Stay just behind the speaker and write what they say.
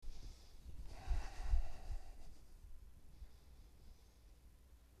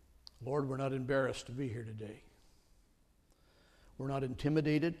Lord, we're not embarrassed to be here today. We're not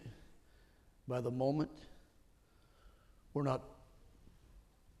intimidated by the moment. We're not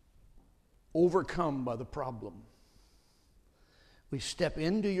overcome by the problem. We step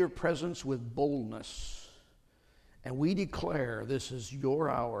into your presence with boldness, and we declare this is your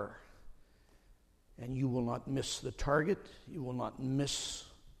hour, and you will not miss the target, you will not miss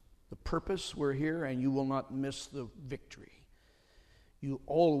the purpose we're here, and you will not miss the victory. You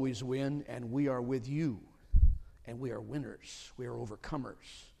always win, and we are with you, and we are winners, we are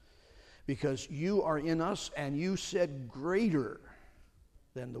overcomers, because you are in us, and you said greater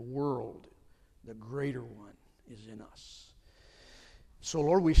than the world, the greater one is in us. So,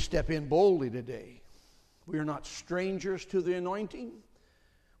 Lord, we step in boldly today. We are not strangers to the anointing.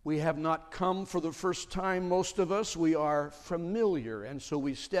 We have not come for the first time, most of us. We are familiar, and so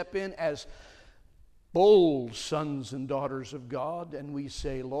we step in as bold sons and daughters of God, and we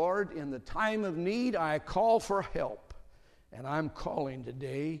say, Lord, in the time of need, I call for help. And I'm calling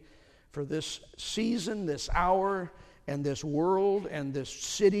today for this season, this hour, and this world, and this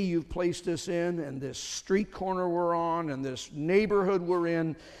city you've placed us in, and this street corner we're on, and this neighborhood we're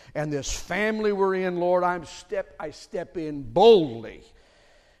in, and this family we're in, Lord, I step in boldly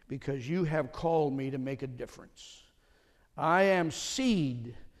because you have called me to make a difference. I am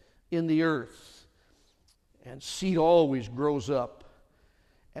seed in the earth, and seed always grows up.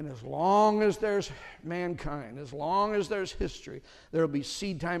 And as long as there's mankind, as long as there's history, there will be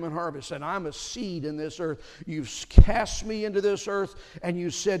seed time and harvest. And I'm a seed in this earth. You've cast me into this earth, and you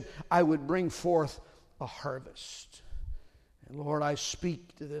said I would bring forth a harvest. And Lord, I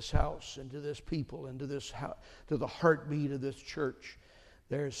speak to this house and to this people and to this to the heartbeat of this church.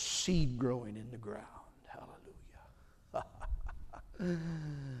 There's seed growing in the ground. Hallelujah.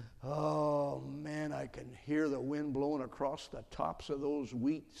 Oh, man, I can hear the wind blowing across the tops of those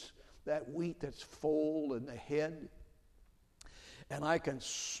wheats, that wheat that's full in the head. And I can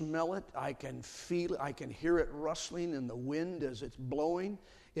smell it, I can feel it, I can hear it rustling in the wind as it's blowing.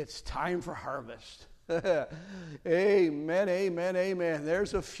 It's time for harvest. Amen, amen, amen.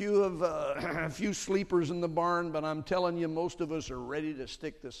 There's a few sleepers in the barn, but I'm telling you, most of us are ready to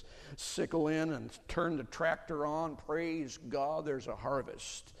stick this sickle in and turn the tractor on. Praise God, there's a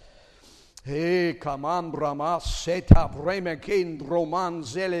harvest. Hey, kaman brama seta bremekin roman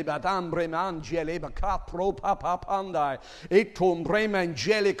zele badam breman jele bakatro papapandai etum bremen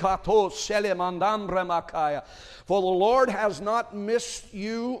jele kato sele mandam bremakaya. For the Lord has not missed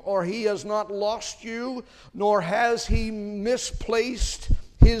you, or he has not lost you, nor has he misplaced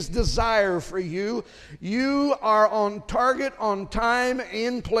his desire for you. You are on target, on time,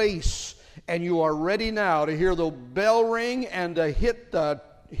 in place, and you are ready now to hear the bell ring and to hit the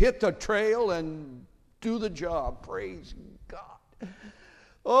trail and do the job. Praise God.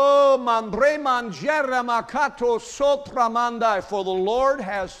 Oh, mandre manjera makato sotramandai, for the Lord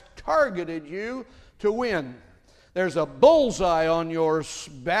has targeted you to win. There's a bullseye on your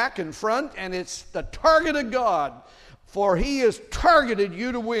back and front, and it's the target of God, for he has targeted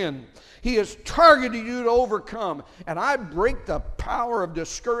you to win. He has targeted you to overcome. And I break the power of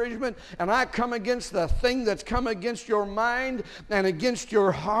discouragement, and I come against the thing that's come against your mind and against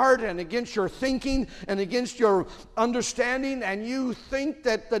your heart and against your thinking and against your understanding, and you think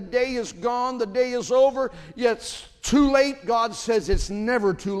that the day is gone, the day is over, yet it's too late. God says it's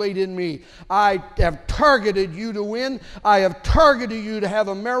never too late in me. I have targeted you to win. I have targeted you to have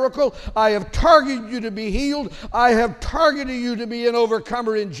a miracle. I have targeted you to be healed. I have targeted you to be an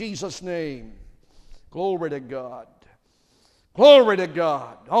overcomer in Jesus' name. Glory to God. Glory to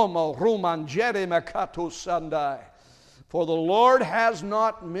God. For the Lord has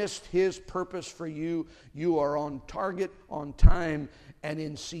not missed his purpose for you. You are on target, on time, and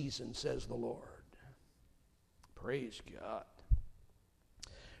in season, says the Lord. Praise God.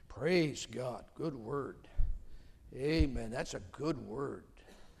 Praise God. Good word. Amen. That's a good word.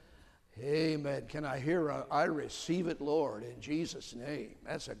 Amen. Can I hear I receive it, Lord, in Jesus' name.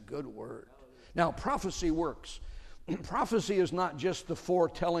 That's a good word. Now, prophecy works. Prophecy is not just the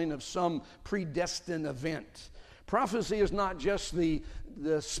foretelling of some predestined event. Prophecy is not just the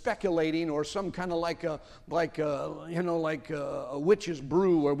speculating or some kind of like a witch's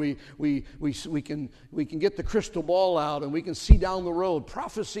brew where we can get the crystal ball out and we can see down the road.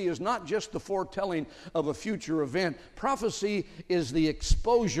 Prophecy is not just the foretelling of a future event. Prophecy is the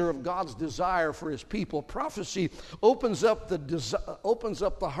exposure of God's desire for his people. Prophecy opens up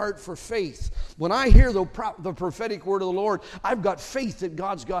the heart for faith. When I hear the prophetic word of the Lord, I've got faith that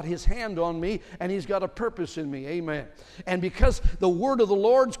God's got his hand on me and he's got a purpose in me. Amen. And because the word word of the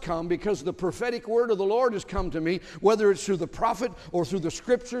Lord's come, because the prophetic word of the Lord has come to me, whether it's through the prophet or through the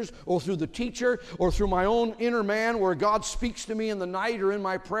scriptures or through the teacher or through my own inner man where God speaks to me in the night or in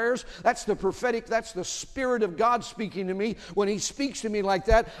my prayers. That's the prophetic, that's the Spirit of God speaking to me. When He speaks to me like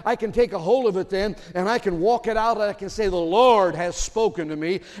that, I can take a hold of it then, and I can walk it out, and I can say, the Lord has spoken to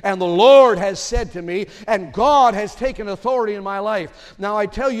me, and the Lord has said to me, and God has taken authority in my life. Now I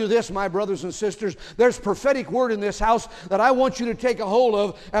tell you this, my brothers and sisters, there's prophetic word in this house that I want you to take a hold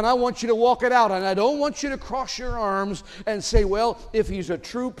of, and I want you to walk it out. And I don't want you to cross your arms and say, well, if he's a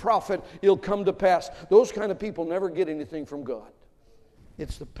true prophet, he'll come to pass. Those kind of people never get anything from God.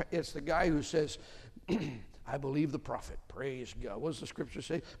 It's the guy who says, I believe the prophet. Praise God. What does the scripture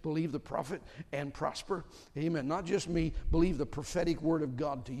say? Believe the prophet and prosper. Amen. Not just me, believe the prophetic word of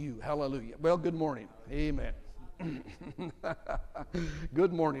God to you. Hallelujah. Well, good morning. Amen.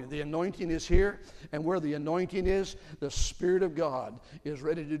 Good morning. The anointing is here, and where the anointing is, the Spirit of God is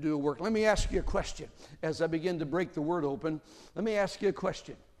ready to do a work. Let me ask you a question as I begin to break the word open. Let me ask you a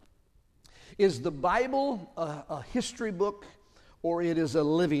question. Is the Bible a history book, or it is a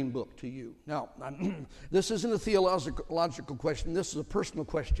living book to you? Now, this isn't a theological question. This is a personal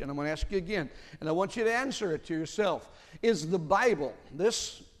question. I'm going to ask you again, and I want you to answer it to yourself. Is the Bible,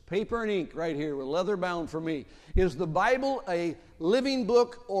 this paper and ink right here, with leather bound for me, is the Bible a living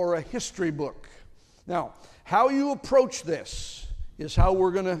book or a history book? Now, how you approach this is how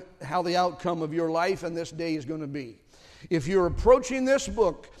the outcome of your life and this day is going to be. If you're approaching this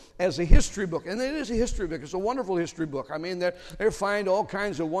book as a history book, and it is a history book, it's a wonderful history book. I mean, they find all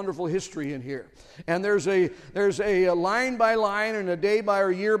kinds of wonderful history in here. And there's a line by line and a day by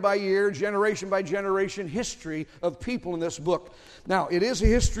or year by year, generation by generation history of people in this book. Now, it is a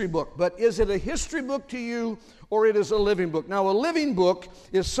history book, but is it a history book to you, or it is a living book? Now, a living book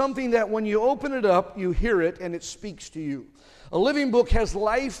is something that when you open it up, you hear it and it speaks to you. A living book has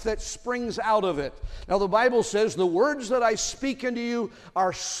life that springs out of it. Now, the Bible says, the words that I speak unto you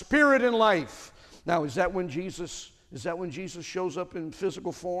are spirit and life. Now, is that when Jesus shows up in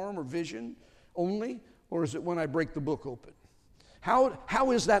physical form or vision only? Or is it when I break the book open? How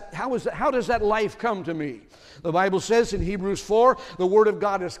does that life come to me? The Bible says in Hebrews 4, the Word of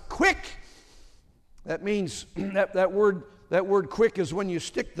God is quick. That means that word quick is when you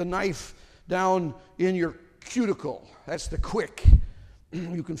stick the knife down in your cuticle. That's the quick.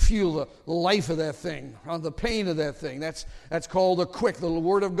 You can feel the life of that thing, the pain of that thing. That's called the quick. The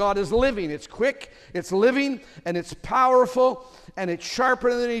Word of God is living. It's quick, it's living, and it's powerful, and it's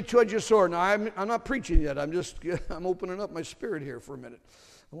sharper than any two-edged sword. Now, I'm not preaching yet. I'm opening up my spirit here for a minute.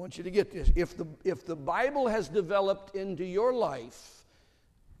 I want you to get this. If the Bible has developed into your life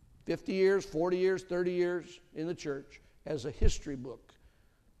 50 years, 40 years, 30 years in the church as a history book,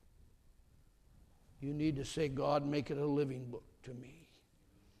 you need to say, God, make it a living book to me.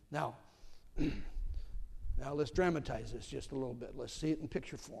 Now let's dramatize this just a little bit. Let's see it in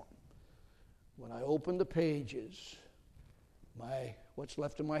picture form. When I open the pages, what's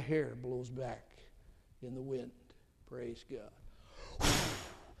left of my hair blows back in the wind. Praise God.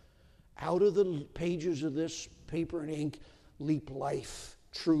 Out of the pages of this paper and ink leap life,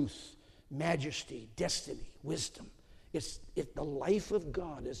 truth, majesty, destiny, wisdom. The life of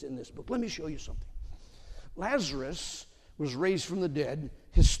God is in this book. Let me show you something. Lazarus was raised from the dead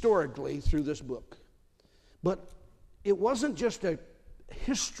historically through this book. But it wasn't just a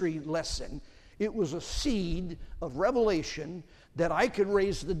history lesson. It was a seed of revelation that I could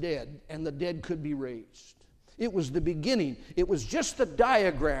raise the dead and the dead could be raised. It was the beginning. It was just the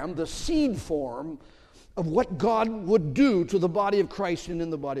diagram, the seed form of what God would do to the body of Christ and in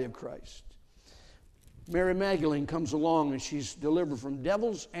the body of Christ. Mary Magdalene comes along and she's delivered from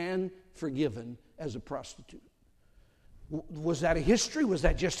devils and forgiven as a prostitute. Was that a history? Was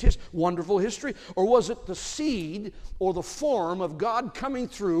that just his wonderful history? Or was it the seed or the form of God coming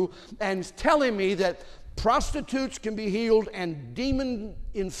through and telling me that prostitutes can be healed and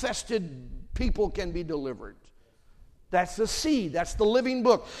demon-infested people can be delivered? That's the seed. That's the living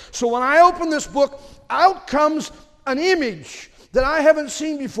book. So when I open this book, out comes an image that I haven't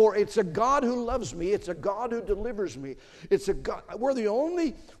seen before. It's a God who loves me. It's a God who delivers me. It's a God. We're the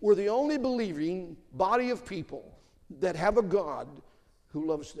only believing body of people that have a God who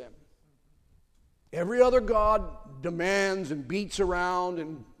loves them. Every other God demands and beats around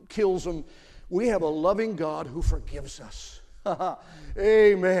and kills them. We have a loving God who forgives us.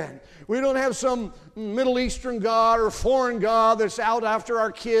 Amen. We don't have some Middle Eastern God or foreign God that's out after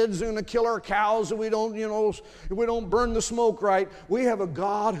our kids and going to kill our cows, and we don't burn the smoke right. We have a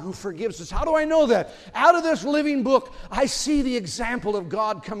God who forgives us. How do I know that? Out of this living book, I see the example of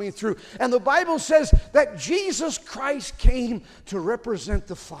God coming through. And the Bible says that Jesus Christ came to represent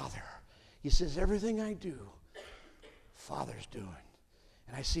the Father. He says, everything I do, Father's doing.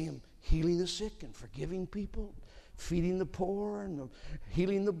 And I see him healing the sick and forgiving people, feeding the poor and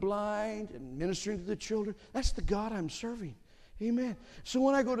healing the blind and ministering to the children. That's the God I'm serving. Amen. So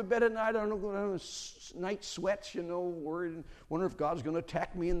when I go to bed at night, I don't go down night sweats, worried, wonder if God's going to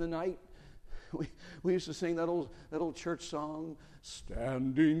attack me in the night. We used to sing that old church song,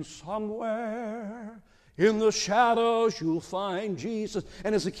 standing somewhere in the shadows you'll find Jesus.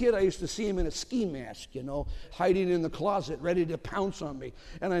 And as a kid, I used to see him in a ski mask, hiding in the closet, ready to pounce on me.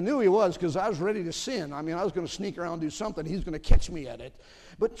 And I knew he was because I was ready to sin. I was going to sneak around and do something. He's going to catch me at it.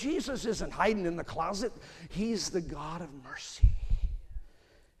 But Jesus isn't hiding in the closet. He's the God of mercy.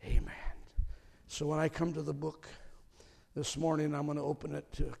 Amen. So when I come to the book this morning, I'm going to open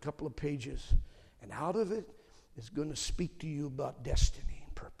it to a couple of pages. And out of it is going to speak to you about destiny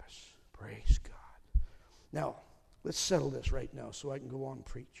and purpose. Praise God. Now, let's settle this right now so I can go on and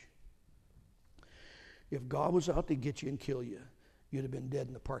preach. If God was out to get you and kill you, you'd have been dead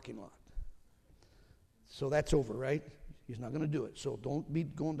in the parking lot. So that's over, right? He's not going to do it. So don't be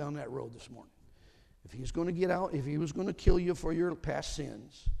going down that road this morning. If he's going to get out, if he was going to kill you for your past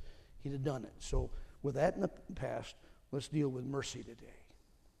sins, he'd have done it. So with that in the past, let's deal with mercy today.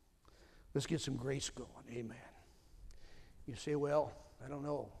 Let's get some grace going. Amen. You say, well, I don't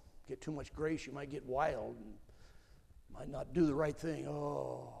know. Get too much grace, you might get wild and might not do the right thing.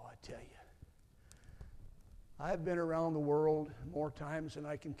 Oh, I tell you. I've been around the world more times than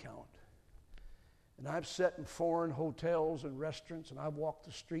I can count. And I've sat in foreign hotels and restaurants, and I've walked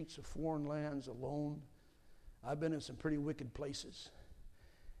the streets of foreign lands alone. I've been in some pretty wicked places.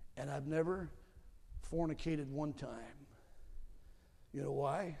 And I've never fornicated one time. You know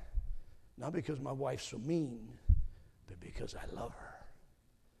why? Not because my wife's so mean, but because I love her.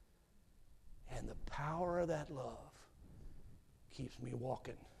 And the power of that love keeps me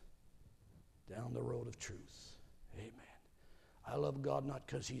walking down the road of truth. Amen. I love God not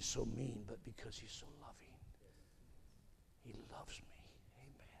because he's so mean, but because he's so loving. He loves me.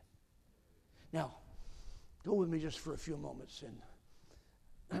 Amen. Now, go with me just for a few moments.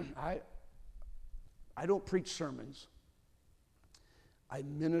 And I don't preach sermons. I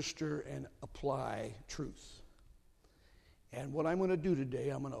minister and apply truth. And what I'm going to do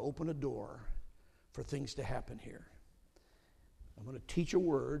today, I'm going to open a door for things to happen here. I'm going to teach a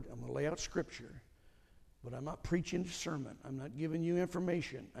word. I'm going to lay out scripture. But I'm not preaching a sermon. I'm not giving you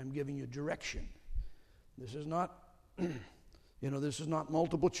information. I'm giving you direction. This is not, this is not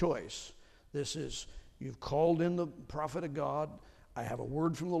multiple choice. This is, you've called in the prophet of God. I have a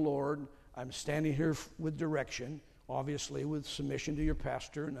word from the Lord. I'm standing here with direction, obviously with submission to your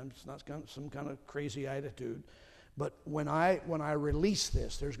pastor, and it's not some kind of crazy attitude. But when I release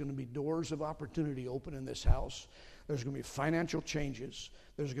this, there's going to be doors of opportunity open in this house. There's going to be financial changes.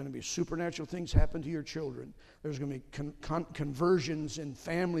 There's going to be supernatural things happen to your children. There's going to be conversions in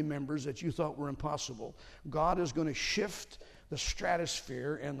family members that you thought were impossible. God is going to shift the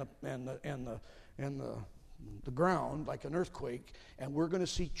stratosphere and the ground like an earthquake, and we're going to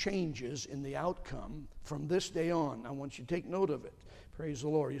see changes in the outcome from this day on. I want you to take note of it. Praise the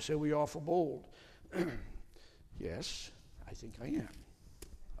Lord. You say, we're awful bold. Yes, I think I am.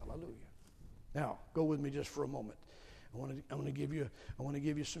 Hallelujah. Now, go with me just for a moment. I want to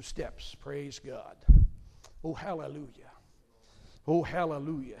give you some steps. Praise God. Oh, hallelujah. Oh,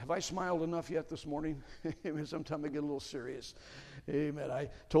 hallelujah. Have I smiled enough yet this morning? Sometimes I get a little serious. Amen.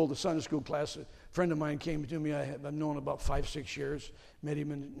 I told the Sunday school class, a friend of mine came to me. I've known about 5-6 years. Met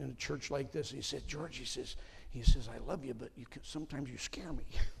him in a church like this. He said, George, he says, I love you, but sometimes you scare me.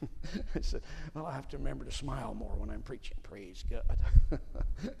 I said, well, I have to remember to smile more when I'm preaching. Praise God.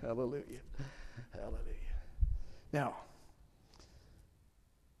 Hallelujah. Hallelujah. Now,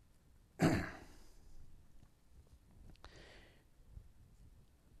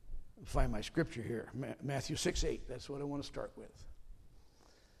 find my scripture here. Matthew 6:8. That's what I want to start with.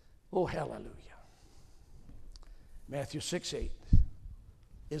 Oh, hallelujah. Matthew 6:8.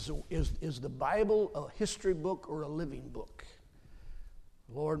 Is the Bible a history book or a living book?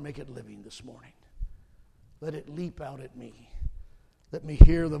 Lord, make it living this morning. Let it leap out at me. Let me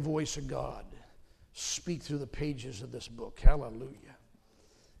hear the voice of God speak through the pages of this book. Hallelujah.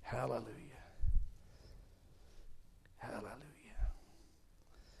 Hallelujah. Hallelujah.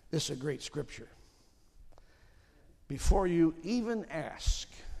 This is a great scripture. before you even ask,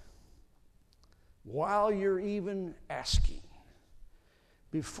 while you're even asking,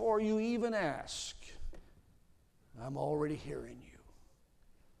 before you even ask, I'm already hearing you.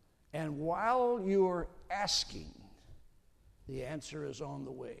 And while you're asking, the answer is on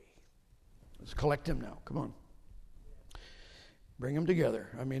the way. Let's collect them now. Come on. Bring them together.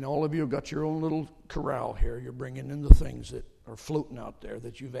 I mean, all of you have got your own little corral here. You're bringing in the things that are floating out there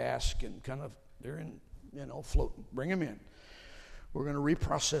that you've asked and kind of, they're in, floating. Bring them in. We're going to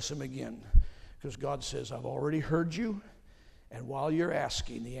reprocess them again because God says, I've already heard you, and while you're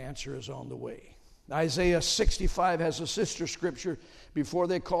asking, the answer is on the way. Isaiah 65 has a sister scripture. Before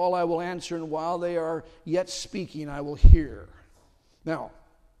they call, I will answer, and while they are yet speaking, I will hear. Now,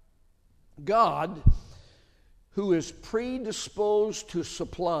 God, who is predisposed to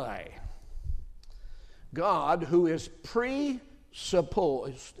supply, God, who is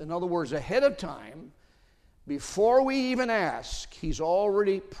presupposed, in other words, ahead of time, before we even ask, He's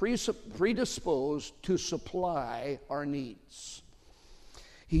already predisposed to supply our needs.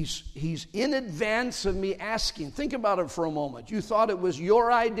 He's in advance of me asking. Think about it for a moment. You thought it was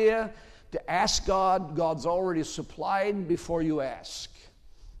your idea to ask God. God's already supplied before you ask.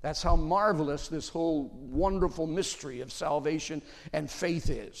 That's how marvelous this whole wonderful mystery of salvation and faith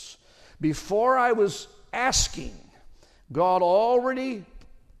is. Before I was asking, God already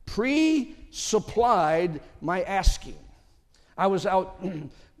pre-supplied my asking. I was out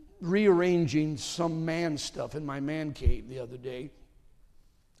rearranging some man stuff in my man cave the other day.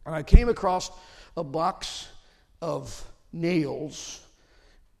 And I came across a box of nails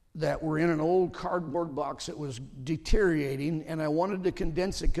that were in an old cardboard box that was deteriorating, and I wanted to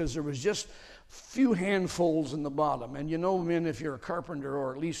condense it because there was just a few handfuls in the bottom. And you know, men, if you're a carpenter,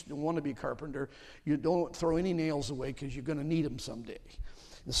 or at least a wannabe carpenter, you don't throw any nails away because you're going to need them someday.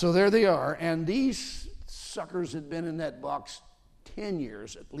 And so there they are, and these suckers had been in that box 10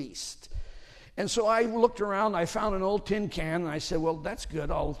 years at least. And so I looked around, I found an old tin can, and I said, well, that's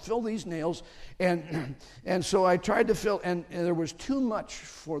good, I'll fill these nails. And so I tried to fill, and there was too much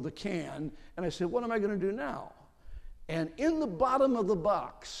for the can, and I said, what am I going to do now? And in the bottom of the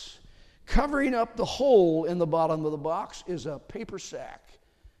box, covering up the hole in the bottom of the box, is a paper sack,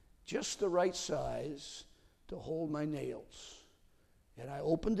 just the right size to hold my nails. And I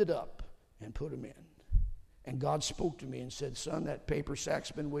opened it up and put them in. And God spoke to me and said, son, that paper sack's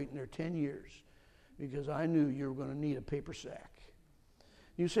been waiting there 10 years because I knew you were going to need a paper sack.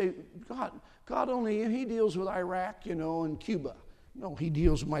 You say, God only, He deals with Iraq, and Cuba. No, He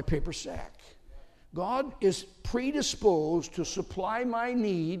deals with my paper sack. God is predisposed to supply my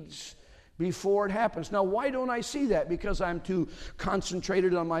needs before it happens. Now, why don't I see that? Because I'm too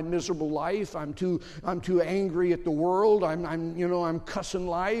concentrated on my miserable life. I'm too angry at the world. I'm cussing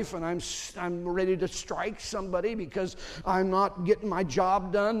life, and I'm ready to strike somebody because I'm not getting my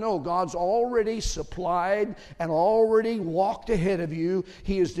job done. No, God's already supplied and already walked ahead of you.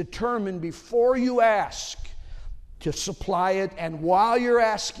 He is determined before you ask to supply it, and while you're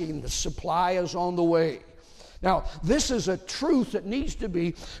asking, the supply is on the way. Now, this is a truth that needs to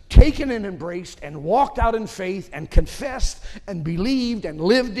be taken and embraced and walked out in faith and confessed and believed and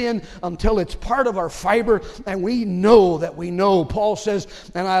lived in until it's part of our fiber, and we know that we know. Paul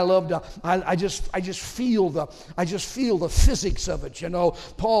says, and I just feel the physics of it.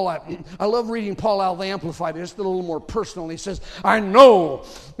 Paul, I love reading Paul out of the Amplified. It's a little more personal. He says, I know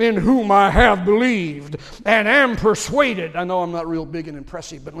in whom I have believed and am persuaded. I know I'm not real big and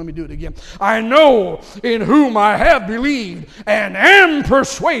impressive, but let me do it again. I know in whom I have believed and am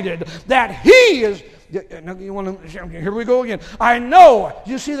persuaded that He is. Here we go again. I know.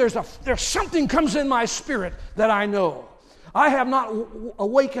 You see, there's something comes in my spirit that I know. I have not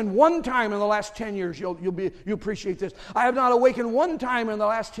awakened one time in the last 10 years. You appreciate this. I have not awakened one time in the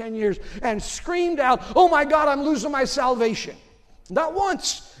last 10 years and screamed out, "Oh my God, I'm losing my salvation." Not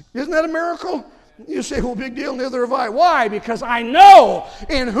once. Isn't that a miracle? You say, "Well, big deal. Neither have I." Why? Because I know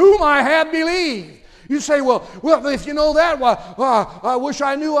in whom I have believed. You say, well, if you know that, I wish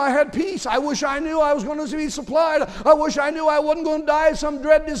I knew I had peace. I wish I knew I was going to be supplied. I wish I knew I wasn't going to die of some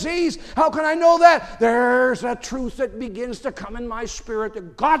dread disease. How can I know that? There's a truth that begins to come in my spirit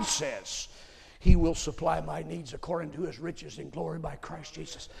that God says He will supply my needs according to His riches in glory by Christ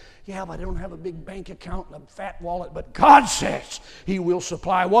Jesus. Yeah, but I don't have a big bank account and a fat wallet, but God says He will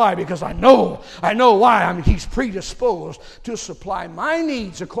supply. Why? Because I know why. He's predisposed to supply my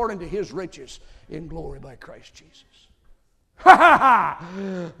needs according to His riches in glory by Christ Jesus. Ha ha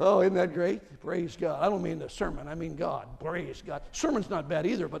ha! Oh, isn't that great? Praise God. I don't mean the sermon, I mean God. Praise God. Sermon's not bad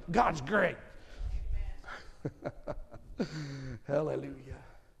either, but God's great. Hallelujah.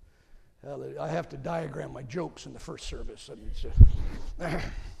 I have to diagram my jokes in the first service.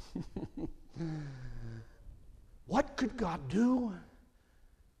 What could God do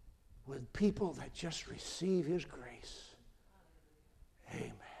with people that just receive His grace?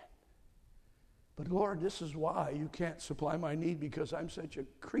 Amen. But Lord, this is why you can't supply my need, because I'm such a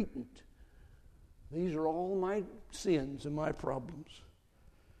cretin. These are all my sins and my problems.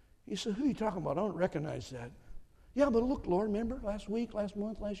 He said, who are you talking about? I don't recognize that. Yeah, but look, Lord, remember last week, last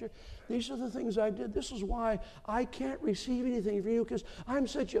month, last year? These are the things I did. This is why I can't receive anything from you, because I'm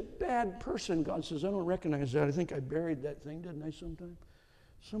such a bad person. God says, I don't recognize that. I think I buried that thing, didn't I, sometime?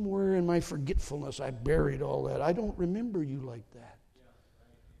 Somewhere in my forgetfulness, I buried all that. I don't remember you like that.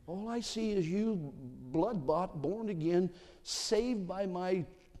 All I see is you, blood-bought, born again, saved by my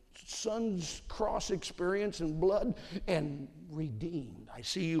son's cross experience and blood, and redeemed. I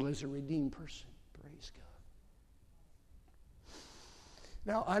see you as a redeemed person. Praise God.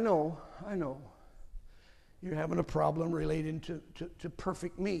 Now, I know, you're having a problem relating to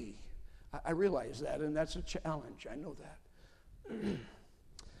perfect me. I realize that, and that's a challenge. I know that.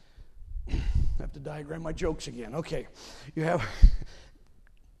 I have to diagram my jokes again. Okay, you have...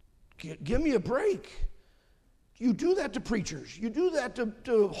 Give me a break. You do that to preachers. You do that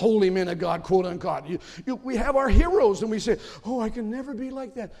to holy men of God, quote unquote. We have our heroes and we say, oh, I can never be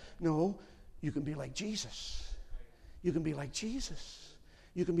like that. No, you can be like Jesus. You can be like Jesus.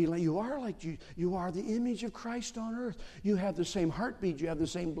 You can be like, you are like Jesus. You are the image of Christ on earth. You have the same heartbeat. You have the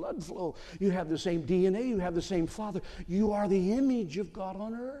same blood flow. You have the same DNA. You have the same Father. You are the image of God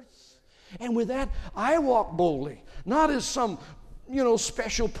on earth. And with that, I walk boldly, not as some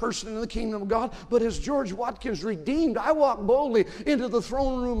special person in the kingdom of God, but as George Watkins redeemed, I walk boldly into the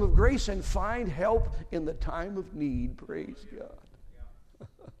throne room of grace and find help in the time of need. Praise God.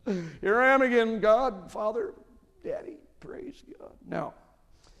 Here I am again, God, Father, Daddy, praise God. Now,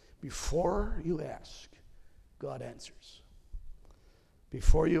 before you ask, God answers.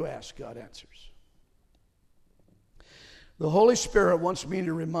 Before you ask, God answers. The Holy Spirit wants me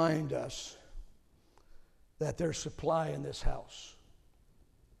to remind us that there's supply in this house.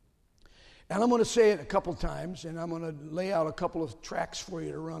 And I'm going to say it a couple times, and I'm going to lay out a couple of tracks for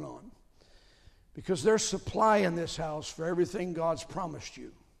you to run on. Because there's supply in this house for everything God's promised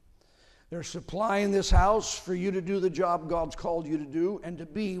you. There's supply in this house for you to do the job God's called you to do and to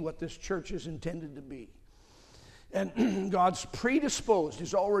be what this church is intended to be. And God's predisposed.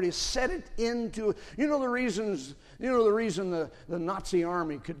 He's already set it into, the reason the Nazi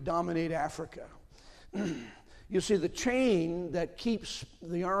army could dominate Africa. You see, the chain that keeps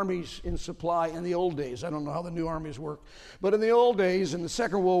the armies in supply in the old days, I don't know how the new armies work, but in the old days, in the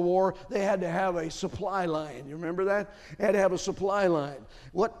Second World War, they had to have a supply line. You remember that? They had to have a supply line.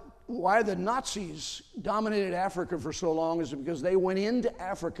 Why the Nazis dominated Africa for so long is because they went into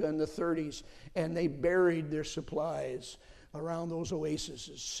Africa in the 30s and they buried their supplies around those oases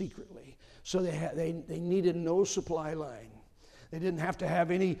secretly. So they needed no supply line. They didn't have to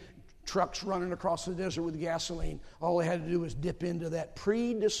have any trucks running across the desert with gasoline. All they had to do was dip into that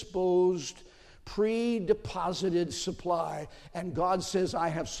pre-deposited supply. And God says, I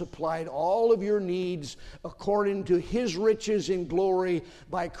have supplied all of your needs according to His riches in glory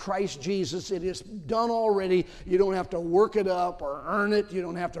by Christ Jesus. It is done already. You don't have to work it up or earn it. You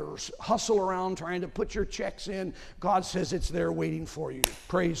don't have to hustle around trying to put your checks in. God says it's there waiting for you.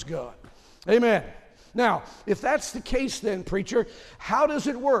 Praise God. Amen. Now, if that's the case then, preacher, how does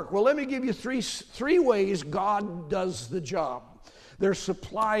it work? Well, let me give you three ways God does the job. There's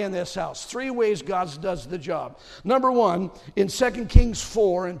supply in this house. 3 ways God does the job. Number 1, in 2 Kings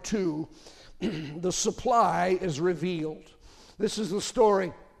 4 and 2, the supply is revealed. This is the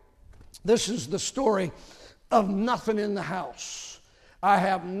story. This is the story of nothing in the house. I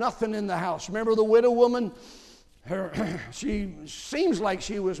have nothing in the house. Remember the widow woman? She seems like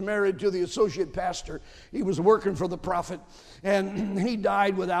she was married to the associate pastor. He was working for the prophet, and he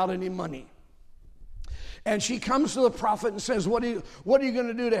died without any money. And she comes to the prophet and says, what are you going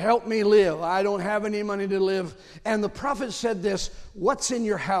to do to help me live? I don't have any money to live. And the prophet said this, what's in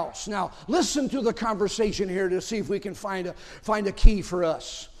your house? Now, listen to the conversation here to see if we can find a key for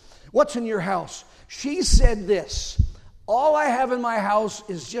us. What's in your house? She said this, all I have in my house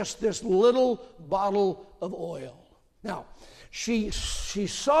is just this little bottle of oil. Now, she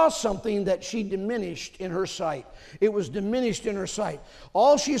saw something that she diminished in her sight. It was diminished in her sight.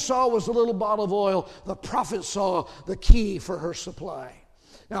 All she saw was a little bottle of oil. The prophet saw the key for her supply.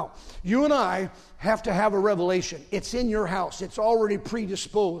 Now, you and I have to have a revelation. It's in your house. It's already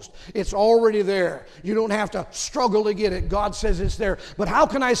predisposed. It's already there. You don't have to struggle to get it. God says it's there. But how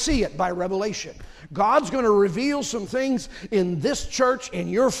can I see it? By revelation. God's going to reveal some things in this church, in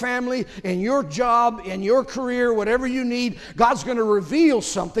your family, in your job, in your career, whatever you need. God's going to reveal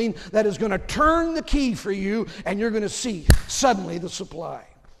something that is going to turn the key for you, and you're going to see suddenly the supply.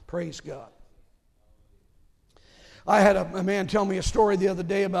 Praise God. I had a man tell me a story the other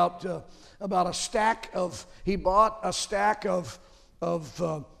day about a stack of, he bought a stack of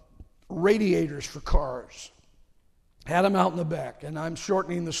radiators for cars. Had them out in the back, and I'm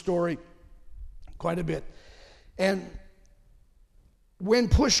shortening the story quite a bit. And when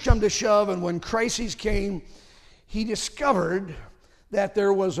push come to shove and when crises came, he discovered that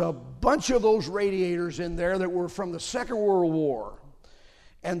there was a bunch of those radiators in there that were from the Second World War,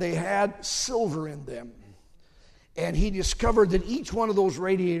 and they had silver in them. And he discovered that each one of those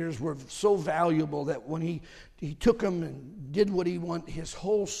radiators were so valuable that when he took them and did what he wanted, his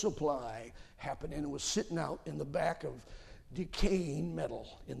whole supply happened, and it was sitting out in the back of decaying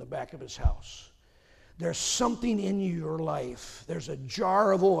metal in the back of his house. There's something in your life. There's a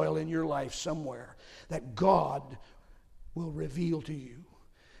jar of oil in your life somewhere that God will reveal to you.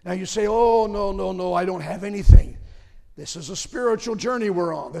 Now you say, oh, no, I don't have anything. This is a spiritual journey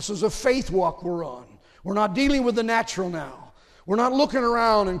we're on. This is a faith walk we're on. We're not dealing with the natural now. We're not looking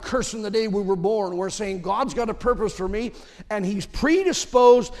around and cursing the day we were born. We're saying, God's got a purpose for me, and He's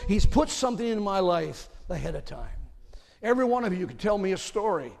predisposed. He's put something in my life ahead of time. Every one of you could tell me a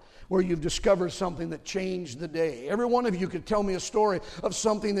story where you've discovered something that changed the day. Every one of you could tell me a story of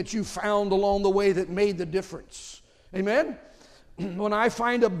something that you found along the way that made the difference. Amen? When I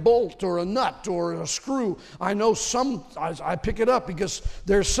find a bolt or a nut or a screw, I know I pick it up because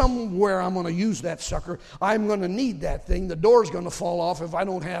there's somewhere I'm going to use that sucker. I'm going to need that thing. The door's going to fall off if I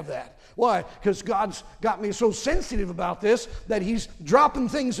don't have that. Why? Because God's got me so sensitive about this that He's dropping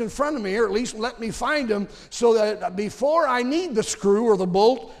things in front of me, or at least let me find them, so that before I need the screw or the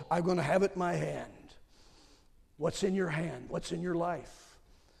bolt, I'm going to have it in my hand. What's in your hand? What's in your life?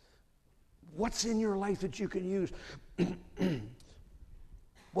 What's in your life that you can use?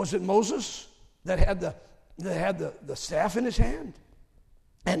 Was it Moses that had the staff in his hand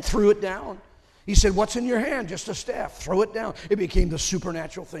and threw it down? He said, what's in your hand? Just a staff. Throw it down. It became the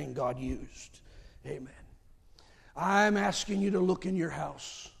supernatural thing God used. Amen. I'm asking you to look in your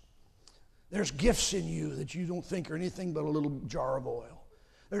house. There's gifts in you that you don't think are anything but a little jar of oil.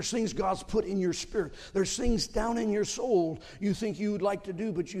 There's things God's put in your spirit. There's things down in your soul you think you would like to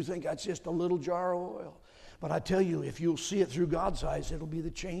do, but you think that's just a little jar of oil. But I tell you, if you'll see it through God's eyes, it'll be the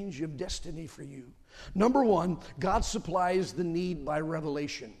change of destiny for you. Number one, God supplies the need by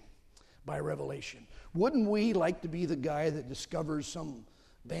revelation. By revelation. Wouldn't we like to be the guy that discovers some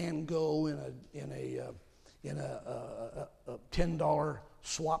Van Gogh in a $10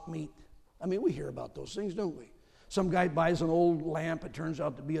 swap meet? I mean, we hear about those things, don't we? Some guy buys an old lamp. It turns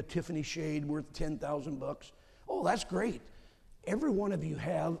out to be a Tiffany shade worth $10,000. Oh, that's great. Every one of you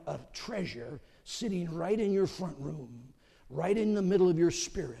have a treasure sitting right in your front room, right in the middle of your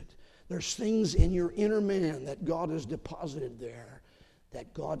spirit. There's things in your inner man that God has deposited there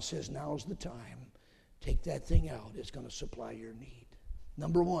that God says, now's the time. Take that thing out. It's going to supply your need.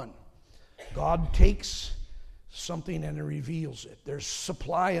 Number one, God takes something and He reveals it. There's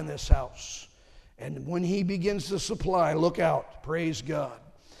supply in this house. And when He begins to supply, look out. Praise God.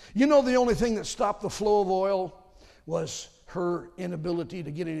 You know, the only thing that stopped the flow of oil was her inability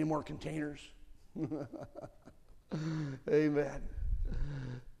to get any more containers. Amen.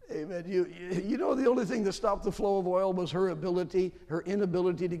 Amen. You know, the only thing that stopped the flow of oil was her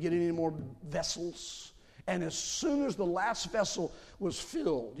inability to get any more vessels. And as soon as the last vessel was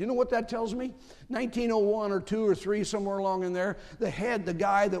filled, you know what that tells me? 1901 or 2 or 3, somewhere along in there, the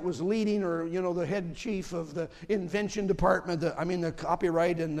guy that was leading, or, you know, the head chief of the invention department, the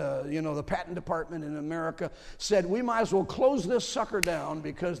copyright and, the patent department in America, said, we might as well close this sucker down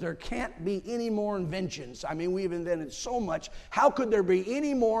because there can't be any more inventions. I mean, we've invented so much. How could there be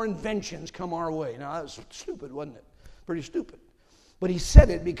any more inventions come our way? Now, that was stupid, wasn't it? Pretty stupid. But he said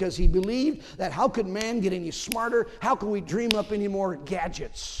it because he believed that how could man get any smarter? How can we dream up any more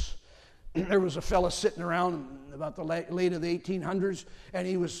gadgets? There was a fella sitting around about the late of the 1800s, and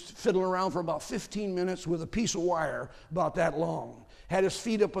he was fiddling around for about 15 minutes with a piece of wire about that long. Had his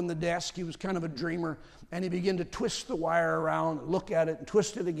feet up on the desk. He was kind of a dreamer, and he began to twist the wire around, and look at it, and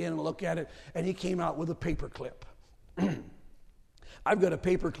twist it again, and look at it, and he came out with a paper clip. I've got a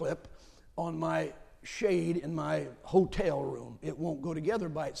paper clip on my shade in my hotel room. It won't go together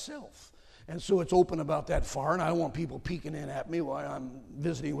by itself. And so it's open about that far, and I don't want people peeking in at me while I'm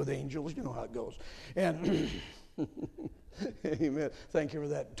visiting with angels. You know how it goes. And amen. Thank you for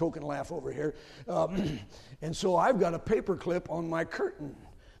that token laugh over here. And so I've got a paper clip on my curtain.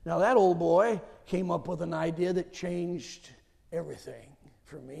 Now that old boy came up with an idea that changed everything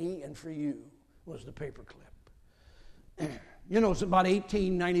for me and for you, was the paper clip. You know, it's about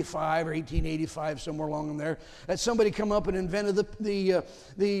 1895 or 1885, somewhere along in there, that somebody come up and invented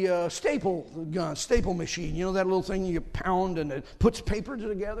the staple machine. You know, that little thing you pound and it puts paper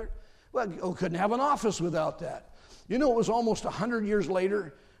together? Well, you couldn't have an office without that. You know, it was almost 100 years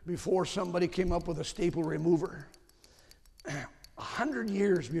later before somebody came up with a staple remover. 100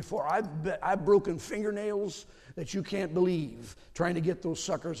 years before. I've broken fingernails that you can't believe trying to get those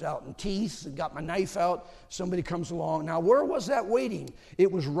suckers out, and teeth, and got my knife out. Somebody comes along. Now, where was that waiting?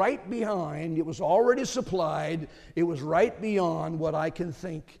 It was right behind. It was already supplied. It was right beyond what I can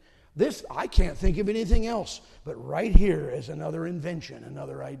think. I can't think of anything else. But right here is another invention,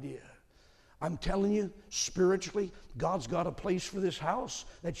 another idea. I'm telling you, spiritually, God's got a place for this house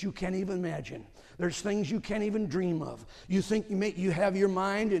that you can't even imagine. There's things you can't even dream of. You think you have your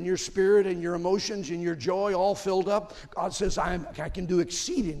mind and your spirit and your emotions and your joy all filled up. God says, I can do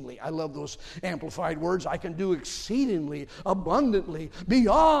exceedingly. I love those amplified words. I can do exceedingly, abundantly,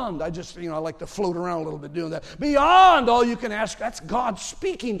 beyond. I like to float around a little bit doing that. Beyond all you can ask. That's God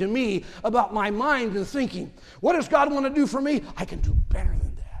speaking to me about my mind and thinking. What does God want to do for me? I can do better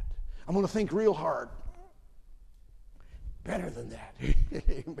than that. I'm going to think real hard. Better than that.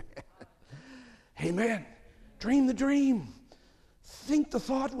 Amen. Amen. Dream the dream. Think the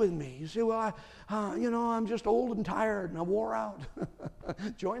thought with me. You say, well, I'm just old and tired and I wore out.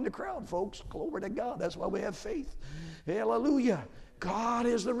 Join the crowd, folks. Glory to God. That's why we have faith. Hallelujah. God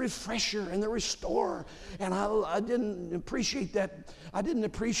is the refresher and the restorer. And I didn't appreciate that. I didn't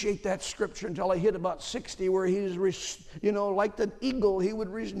appreciate that scripture until I hit about 60, where he's, like the eagle, he would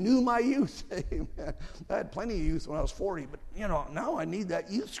renew my youth. Amen. I had plenty of youth when I was 40, but now I need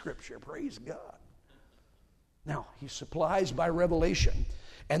that youth scripture. Praise God. Now, he supplies by revelation.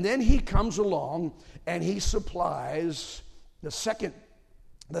 And then he comes along and he supplies the second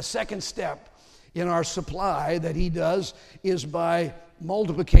step in our supply that he does is by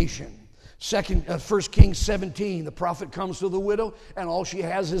multiplication. 1 Kings 17, the prophet comes to the widow, and all she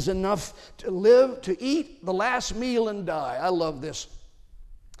has is enough to live, to eat the last meal and die. I love this,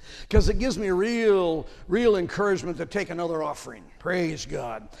 because it gives me real encouragement to take another offering. Praise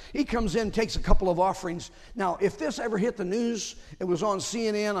God. He comes in, takes a couple of offerings. Now, if this ever hit the news, it was on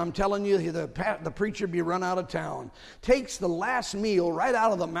CNN, I'm telling you, the preacher would be run out of town. Takes the last meal right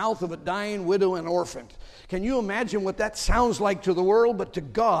out of the mouth of a dying widow and orphan. Can you imagine what that sounds like to the world? But to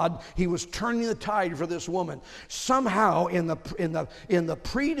God, he was turning the tide for this woman. Somehow, in the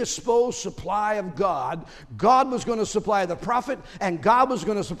predisposed supply of God, God was going to supply the prophet, and God was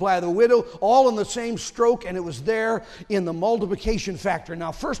going to supply the widow, all in the same stroke, and it was there in the multiplication factor.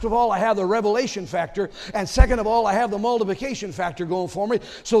 Now, first of all, I have the revelation factor, and second of all, I have the multiplication factor going for me.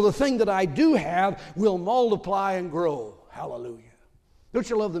 So the thing that I do have will multiply and grow. Hallelujah. Don't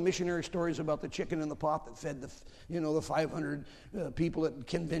you love the missionary stories about the chicken in the pot that fed the 500 people at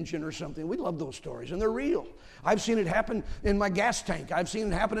convention or something? We love those stories, and they're real. I've seen it happen in my gas tank. I've seen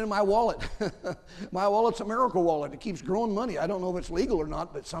it happen in my wallet. My wallet's a miracle wallet. It keeps growing money. I don't know if it's legal or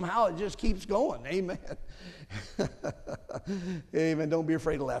not, but somehow it just keeps going. Amen. Amen. Don't be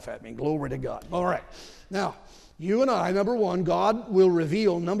afraid to laugh at me. Glory to God. All right. Now, you and I, number one, God will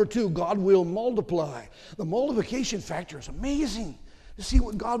reveal. Number two, God will multiply. The multiplication factor is amazing. To see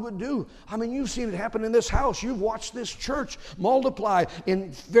what God would do. I mean, you've seen it happen in this house. You've watched this church multiply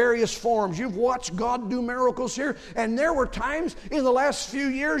in various forms. You've watched God do miracles here. And there were times in the last few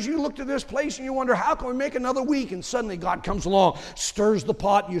years you looked at this place and you wonder, how can we make another week? And suddenly God comes along, stirs the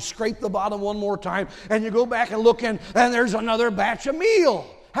pot, you scrape the bottom one more time, and you go back and look in, and there's another batch of meal.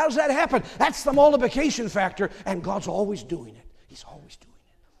 How does that happen? That's the multiplication factor, and God's always doing it. He's always doing it.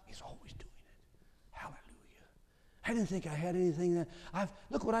 I didn't think I had anything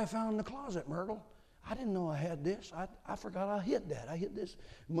look what I found in the closet, Myrtle. I didn't know I had this. I forgot I hid that. I hid this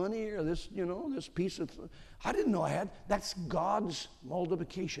money or this, this piece of, I didn't know I had. That's God's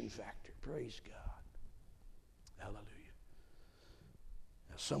multiplication factor. Praise God. Hallelujah.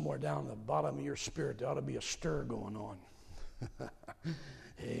 Now, somewhere down the bottom of your spirit, there ought to be a stir going on.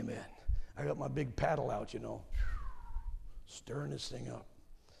 Amen. I got my big paddle out, stirring this thing up.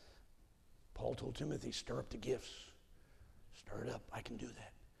 Paul told Timothy, stir up the gifts. Stir it up. I can do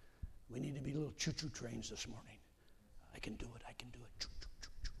that. We need to be little choo-choo trains this morning. I can do it. I can do it.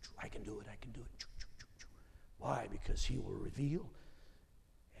 Choo-choo-choo-choo-choo. I can do it. I can do it. Choo-choo-choo-choo. Why? Because he will reveal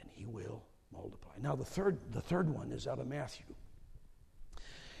and he will multiply. Now the third one is out of Matthew.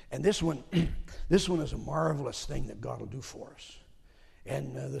 And this one is a marvelous thing that God will do for us.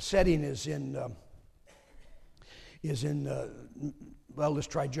 And the setting is in well, let's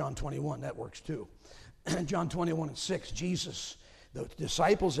try John 21. That works too. John 21:6. The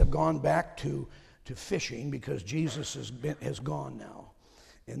disciples have gone back to fishing because Jesus has gone now.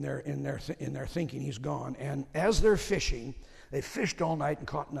 In their thinking, he's gone. And as they're fishing, they fished all night and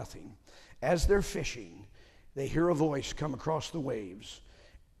caught nothing. As they're fishing, they hear a voice come across the waves.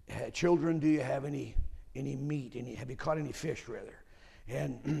 Children, do you have any meat? Have you caught any fish, rather?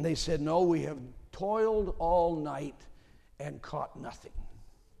 And they said, no, we have toiled all night and caught nothing.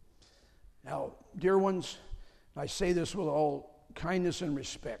 Now, dear ones, I say this with all kindness and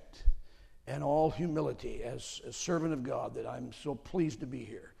respect and all humility as a servant of God, that I'm so pleased to be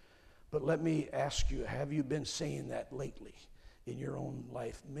here. But let me ask you, have you been saying that lately in your own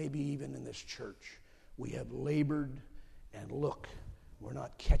life? Maybe even in this church. We have labored, and look, we're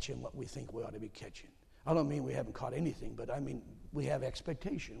not catching what we think we ought to be catching. I don't mean we haven't caught anything, but I mean we have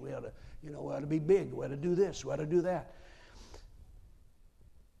expectation. We ought to be big. We ought to do this. We ought to do that.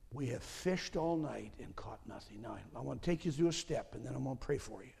 We have fished all night and caught nothing. Now, I want to take you through a step, and then I'm going to pray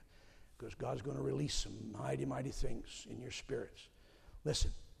for you, because God's going to release some mighty, mighty things in your spirits.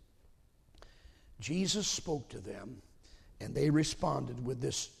 Listen, Jesus spoke to them, and they responded with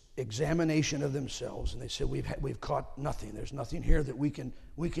this examination of themselves, and they said, we've caught nothing. There's nothing here that we can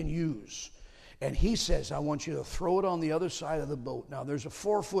use. And he says, I want you to throw it on the other side of the boat. Now, there's a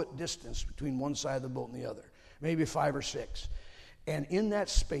 4-foot distance between one side of the boat and the other, maybe 5 or 6. And in that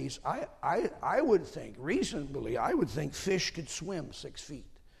space, I would think, reasonably, I would think fish could swim 6 feet.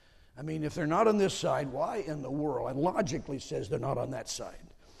 I mean, if they're not on this side, why in the world? And logically says they're not on that side.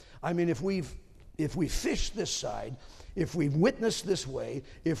 I mean, if we fish this side, if we've witnessed this way,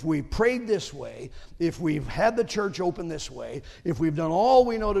 if we prayed this way, if we've had the church open this way, if we've done all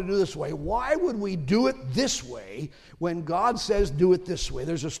we know to do this way, why would we do it this way when God says do it this way?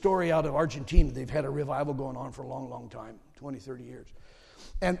 There's a story out of Argentina. They've had a revival going on for a long, long time, 20, 30 years.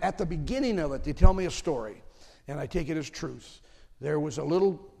 And at the beginning of it, they tell me a story, and I take it as truth. There was a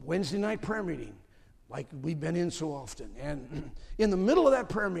little Wednesday night prayer meeting like we've been in so often. And in the middle of that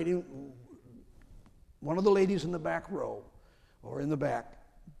prayer meeting, one of the ladies in the back row, or in the back,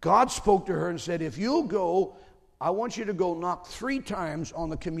 God spoke to her and said, if you'll go, I want you to go knock 3 times on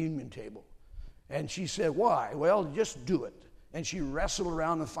the communion table. And she said, why? Well, just do it. And she wrestled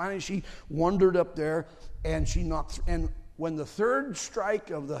around, and finally she wandered up there, and she knocked. And when the 3rd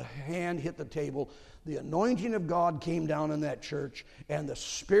strike of the hand hit the table, the anointing of God came down in that church, and the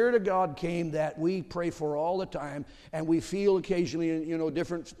Spirit of God came that we pray for all the time, and we feel occasionally,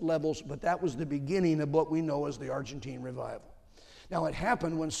 different levels, but that was the beginning of what we know as the Argentine revival. Now, it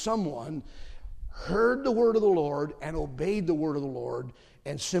happened when someone heard the word of the Lord and obeyed the word of the Lord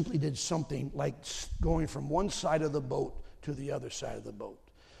and simply did something like going from one side of the boat to the other side of the boat.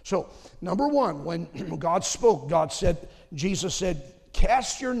 So, number one, when God spoke, Jesus said,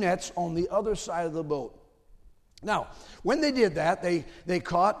 cast your nets on the other side of the boat. Now, when they did that, they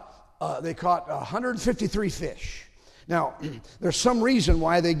caught 153 fish. Now, there's some reason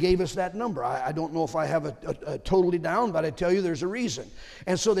why they gave us that number. I don't know if I have it totally down, but I tell you there's a reason.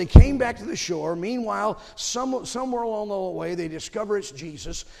 And so they came back to the shore. Meanwhile, somewhere along the way, they discover it's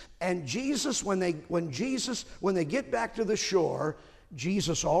Jesus. And Jesus, when they get back to the shore,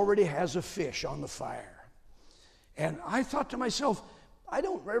 Jesus already has a fish on the fire. And I thought to myself, I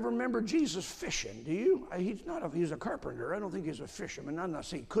don't ever remember Jesus fishing, do you? He's a carpenter. I don't think he's a fisherman. I'm not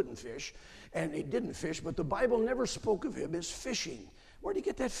saying he couldn't fish, and he didn't fish, but the Bible never spoke of him as fishing. Where'd he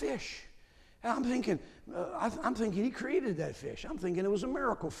get that fish? And I'm thinking he created that fish. I'm thinking it was a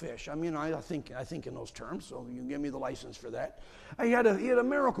miracle fish. I mean, I think in those terms, so you give me the license for that. He had a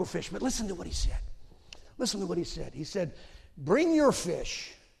miracle fish, but listen to what he said. Listen to what he said. He said, bring your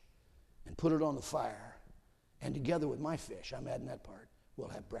fish and put it on the fire, and together with my fish, I'm adding that part, we'll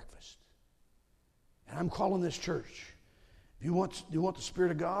have breakfast. And I'm calling this church. If you want the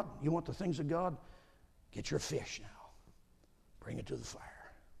Spirit of God, you want the things of God, get your fish now. Bring it to the fire.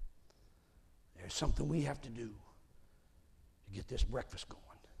 There's something we have to do to get this breakfast going.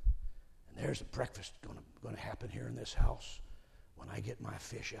 And there's a breakfast going to happen here in this house when I get my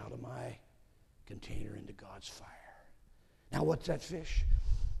fish out of my container into God's fire. Now, what's that fish?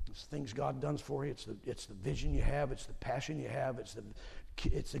 It's the things God does for you. It's the vision you have. It's the passion you have. It's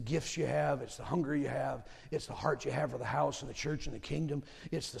the gifts you have. It's the hunger you have. It's the heart you have for the house and the church and the kingdom.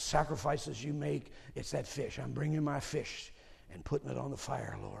 It's the sacrifices you make. It's that fish. I'm bringing my fish and putting it on the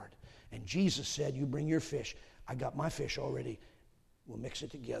fire, Lord. And Jesus said, you bring your fish. I got my fish already. We'll mix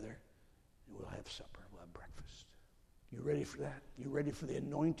it together. and we'll have supper. We'll have breakfast. You ready for that? You ready for the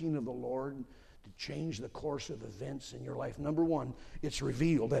anointing of the Lord to change the course of events in your life? Number one, it's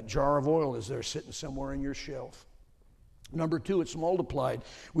revealed. That jar of oil is there sitting somewhere in your shelf. Number two, it's multiplied.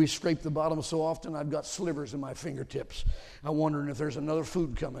 We scrape the bottom so often I've got slivers in my fingertips. I'm wondering if there's another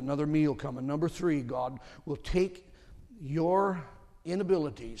food coming, another meal coming. Number three, God will take your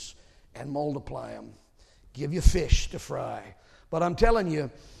inabilities and multiply them. Give you fish to fry. But I'm telling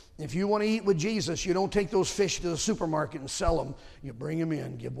you, if you want to eat with Jesus, you don't take those fish to the supermarket and sell them. You bring them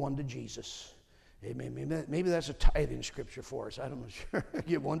in, give one to Jesus. Amen. Maybe that's a tithing scripture for us. I don't know. Sure.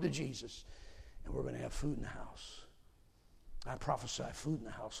 Give one to Jesus, and we're going to have food in the house. I prophesy food in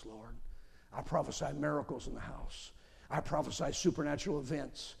the house, Lord. I prophesy miracles in the house. I prophesy supernatural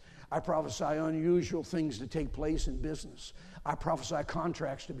events. I prophesy unusual things to take place in business. I prophesy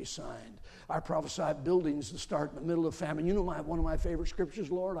contracts to be signed. I prophesy buildings to start in the middle of famine. You know one of my favorite scriptures,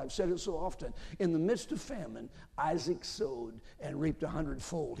 Lord? I've said it so often. In the midst of famine, Isaac sowed and reaped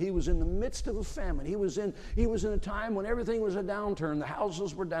 100-fold. He was in the midst of a famine. He was in a time when everything was a downturn. The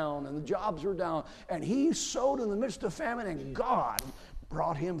houses were down and the jobs were down. And he sowed in the midst of famine, and God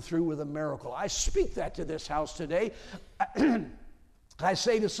brought him through with a miracle. I speak that to this house today. I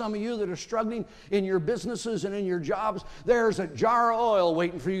say to some of you that are struggling in your businesses and in your jobs, there's a jar of oil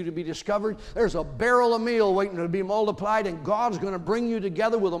waiting for you to be discovered. There's a barrel of meal waiting to be multiplied, and God's going to bring you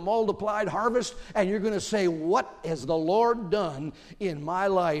together with a multiplied harvest, and you're going to say, what has the Lord done in my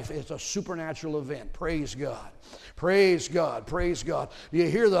life? It's a supernatural event. Praise God. Praise God. Praise God. You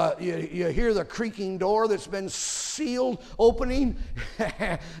hear the creaking door that's been sealed opening?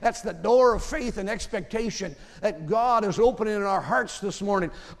 That's the door of faith and expectation that God is opening in our hearts this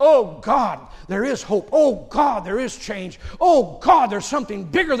morning. Oh God, there is hope. Oh God, there is change. Oh God, there's something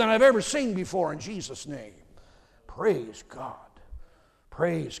bigger than I've ever seen before in Jesus' name. Praise God.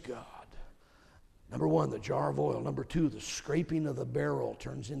 Praise God. Number one, the jar of oil. Number two, the scraping of the barrel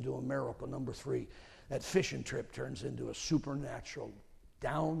turns into a miracle. Number three, that fishing trip turns into a supernatural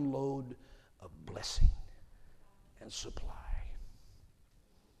download of blessing and supply.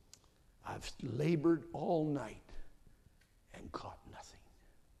 I've labored all night and caught nothing.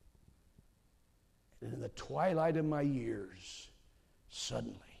 And in the twilight of my years,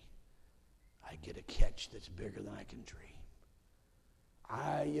 suddenly I get a catch that's bigger than I can dream.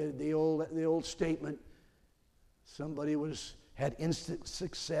 The old statement, somebody had instant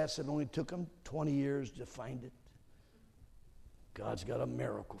success. It only took them 20 years to find it. God's got a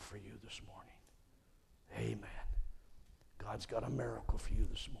miracle for you this morning. Amen. God's got a miracle for you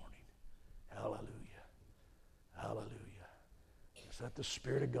this morning. Hallelujah. Hallelujah. Just let the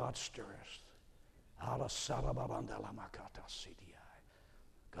Spirit of God stir us.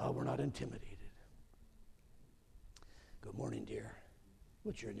 God, we're not intimidated. Good morning, dear.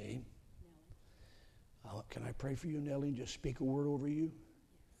 What's your name? Can I pray for you, Nellie, and just speak a word over you?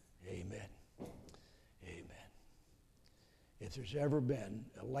 Amen. Amen. If there's ever been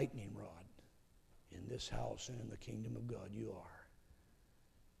a lightning rod in this house and in the kingdom of God, you are.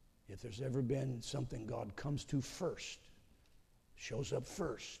 If there's ever been something God comes to first, shows up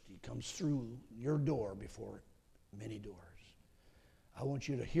first, he comes through your door before many doors. I want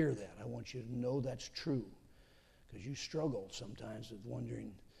you to hear that. I want you to know that's true, because you struggle sometimes with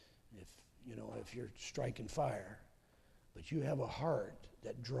wondering if you're striking fire, but you have a heart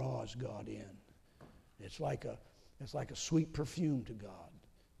that draws God in. It's like a sweet perfume to God.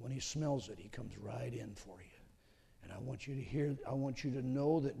 When he smells it, he comes right in for you. And I want you to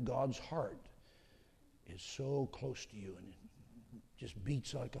know that God's heart is so close to you, and it just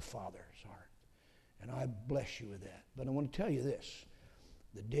beats like a father's heart. And I bless you with that. But I want to tell you this.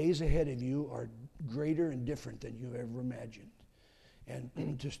 The days ahead of you are greater and different than you've ever imagined.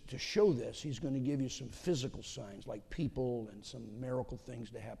 And to show this, he's going to give you some physical signs, like people and some miracle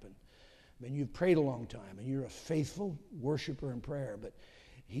things to happen. I mean, you've prayed a long time, and you're a faithful worshiper in prayer, but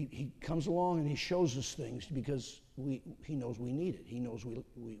he comes along and he shows us things because he knows we need it. He knows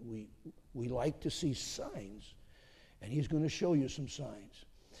we like to see signs, and he's going to show you some signs.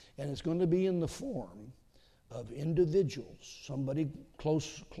 And it's going to be in the form of individuals, somebody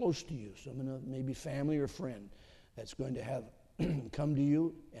close to you, someone maybe family or friend that's going to have come to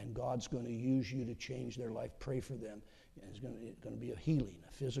you, and God's going to use you to change their life. Pray for them. And it's going to be a healing,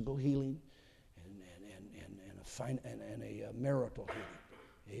 a physical healing, and a marital healing.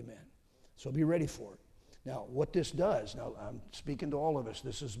 Amen. So be ready for it. Now, what this does, now I'm speaking to all of us.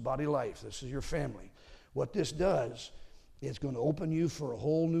 This is body life. This is your family. What this does, it's going to open you for a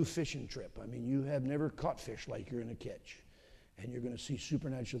whole new fishing trip. I mean, you have never caught fish like you're going to catch, and you're going to see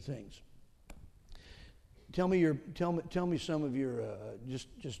supernatural things. Tell me some of your just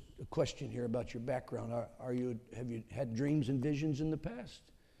a question here about your background. Have you had dreams and visions in the past?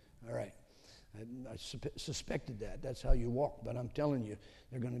 All right. I suspected that. That's how you walk. But I'm telling you,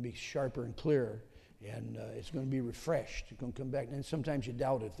 they're going to be sharper and clearer, and it's going to be refreshed. It's going to come back. And sometimes you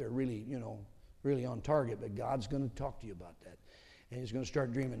doubt if they're really, really on target. But God's going to talk to you about that, and He's going to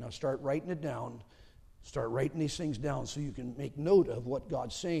start dreaming. Now start writing it down. Start writing these things down so you can make note of what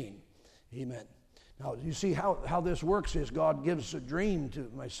God's saying. Amen. Now you see how this works is God gives a dream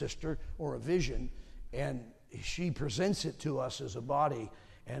to my sister or a vision, and she presents it to us as a body.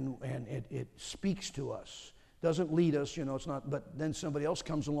 And it speaks to us. Doesn't lead us, it's not, but then somebody else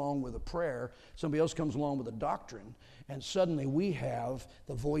comes along with a prayer, somebody else comes along with a doctrine, and suddenly we have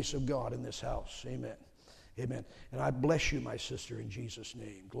the voice of God in this house. Amen. Amen. And I bless you, my sister, in Jesus'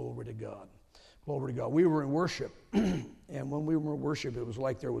 name. Glory to God. Glory to God. We were in worship, and when we were in worship, it was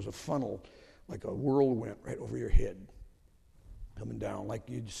like there was a funnel, like a whirlwind right over your head, coming down, like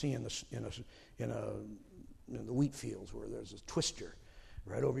you'd see in the wheat fields where there's a twister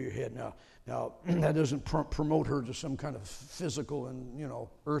right over your head. Now that doesn't promote her to some kind of physical and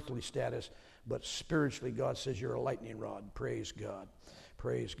earthly status, but spiritually, God says you're a lightning rod. Praise God,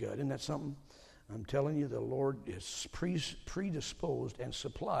 praise God. Isn't that something? I'm telling you, the Lord is predisposed and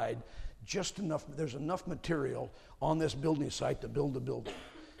supplied just enough. There's enough material on this building site to build the building.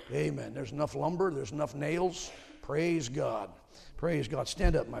 Amen. There's enough lumber. There's enough nails. Praise God. Praise God.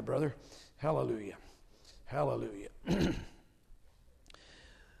 Stand up, my brother. Hallelujah. Hallelujah.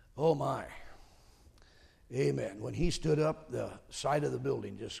 Oh my. Amen. When he stood up, the side of the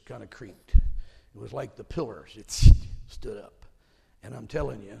building just kind of creaked. It was like the pillars. It stood up. And I'm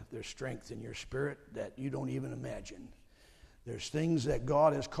telling you, there's strength in your spirit that you don't even imagine. There's things that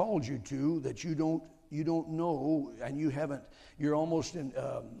God has called you to that you don't know, and you're almost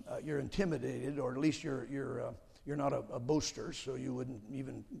you're intimidated, or at least you're not a boaster, so you wouldn't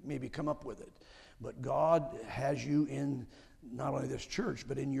even maybe come up with it. But God has you in not only this church,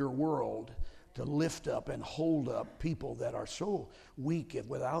 but in your world to lift up and hold up people that are so weak. If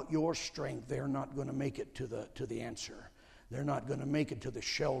without your strength, they're not going to make it to the answer. They're not going to make it to the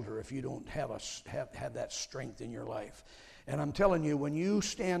shelter if you don't have that strength in your life. And I'm telling you, when you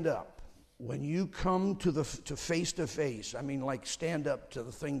stand up, when you come to face to face, I mean, like stand up to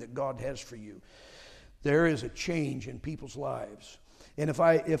the thing that God has for you, there is a change in people's lives. And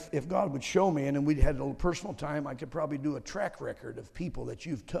if God would show me, and then we'd had a little personal time, I could probably do a track record of people that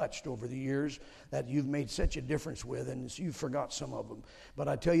you've touched over the years that you've made such a difference with, and you forgot some of them. But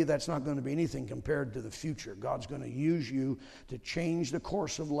I tell you, that's not going to be anything compared to the future. God's going to use you to change the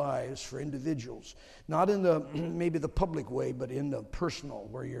course of lives for individuals. Not in the maybe the public way, but in the personal,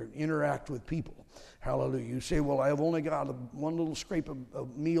 where you interact with people. Hallelujah. You say, well, I have only got one little scrape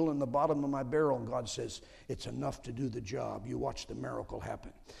of meal in the bottom of my barrel. And God says, it's enough to do the job. You watch the miracle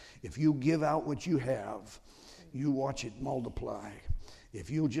happen. If you give out what you have, you watch it multiply.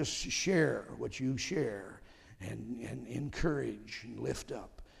 If you'll just share what you share and encourage and lift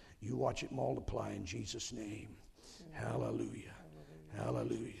up, you watch it multiply in Jesus' name. Hallelujah.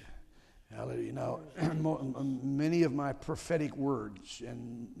 Hallelujah. Hallelujah. Now, many of my prophetic words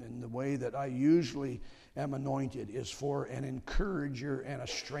and the way that I usually am anointed is for an encourager and a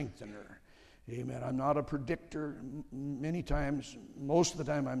strengthener. Amen. I'm not a predictor. Many times, most of the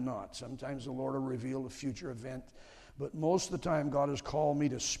time I'm not. Sometimes the Lord will reveal a future event. But most of the time God has called me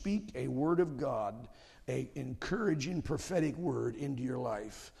to speak a word of God, an encouraging prophetic word into your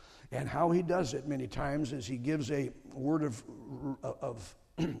life. And how He does it many times is He gives a word of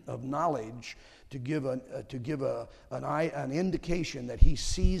knowledge to give an indication that He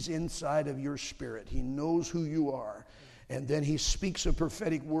sees inside of your spirit. He knows who you are. And then He speaks a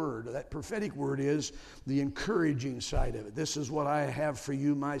prophetic word. That prophetic word is the encouraging side of it. This is what I have for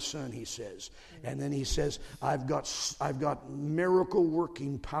you, my son, He says. And then He says, I've got miracle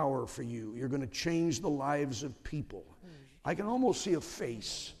working power for you. You're going to change the lives of people. I can almost see a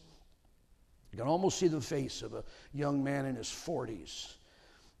face. You can almost see the face of a young man in his 40s.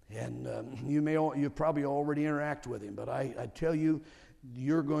 And you probably already interact with him, but I tell you,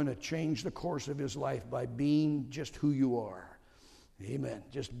 you're going to change the course of his life by being just who you are. Amen.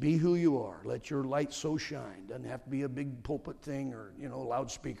 Just be who you are. Let your light so shine. Doesn't have to be a big pulpit thing or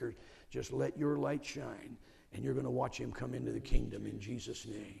loudspeaker. Just let your light shine, and you're going to watch him come into the kingdom in Jesus'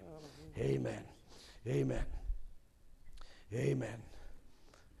 name. Amen. Amen. Amen.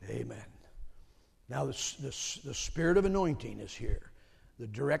 Amen. Now the spirit of anointing is here. The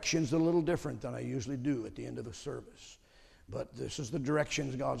direction's a little different than I usually do at the end of a service. But this is the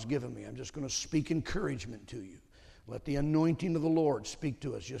directions God's given me. I'm just going to speak encouragement to you. Let the anointing of the Lord speak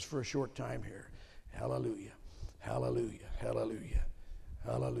to us just for a short time here. Hallelujah. Hallelujah. Hallelujah.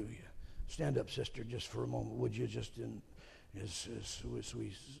 Hallelujah. Stand up, sister, just for a moment. Would you just, as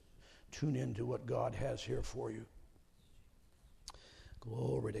we tune into what God has here for you?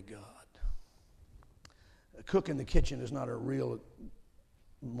 Glory to God. A cook in the kitchen is not a real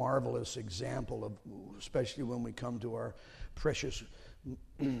marvelous example of, especially when we come to our precious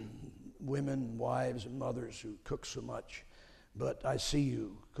women, wives, and mothers who cook so much. But I see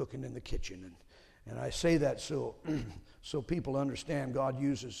you cooking in the kitchen, and I say that so people understand God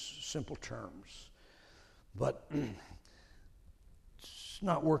uses simple terms. But it's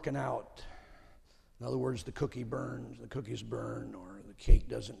not working out. In other words, the cookies burn, or the cake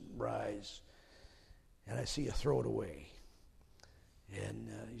doesn't rise. And I see you throw it away. And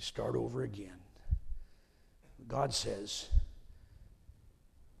you start over again. God says,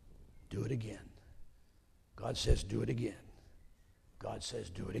 do it again. God says, do it again. God says,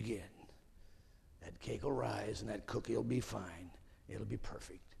 do it again. That cake will rise and that cookie will be fine. It'll be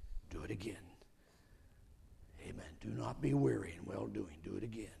perfect. Do it again. Amen. Do not be weary in well-doing. Do it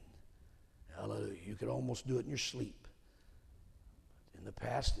again. Hallelujah. You could almost do it in your sleep. In the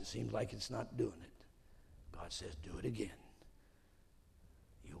past, it seems like it's not doing it. God says, do it again.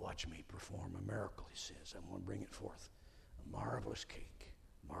 You watch me perform a miracle, he says. I'm going to bring it forth. A marvelous cake,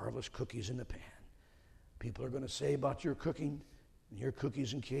 marvelous cookies in the pan. People are going to say about your cooking and your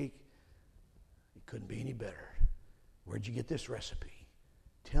cookies and cake, it couldn't be any better. Where'd you get this recipe?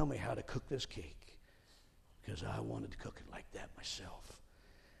 Tell me how to cook this cake, because I wanted to cook it like that myself.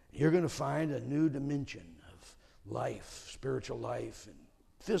 You're going to find a new dimension of life, spiritual life, and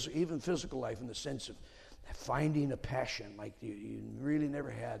even physical life, in the sense of finding a passion like you really never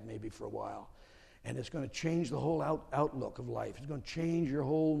had maybe for a while. And it's going to change the whole outlook of life. It's going to change your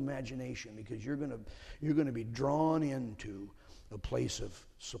whole imagination, because you're going to be drawn into a place of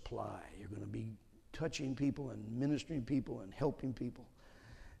supply. You're going to be touching people and ministering people and helping people.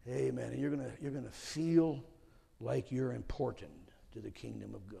 Amen. And you're going to feel like you're important to the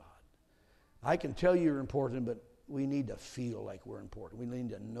kingdom of God. I can tell you you're important, but we need to feel like we're important. We need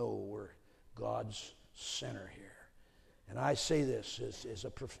to know we're God's center here. And I say this as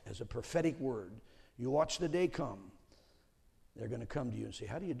a prophetic word. You watch the day come. They're going to come to you and say,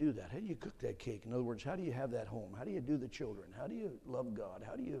 how do you do that? How do you cook that cake? In other words, how do you have that home? How do you do the children? How do you love God?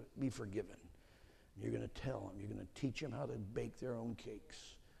 How do you be forgiven? And you're going to tell them. You're going to teach them how to bake their own cakes.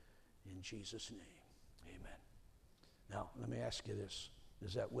 In Jesus' name, amen. Now, let me ask you this.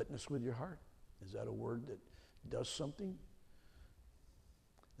 Does that witness with your heart? Is that a word that does something?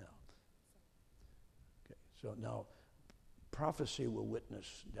 No. Okay, so now, prophecy will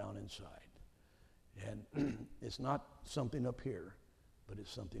witness down inside. And it's not something up here, but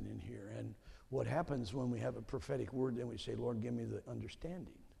it's something in here. And what happens when we have a prophetic word, then we say, Lord, give me the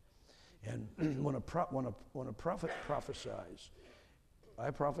understanding. And when a prophet prophesies,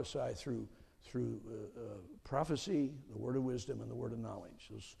 I prophesy through prophecy, the word of wisdom, and the word of knowledge.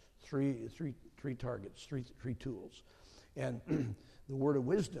 Those three targets, three tools. And the word of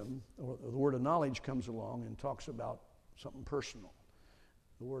wisdom, or the word of knowledge, comes along and talks about something personal.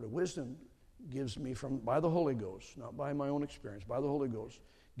 The word of wisdom gives me by the Holy Ghost, not by my own experience, by the Holy Ghost,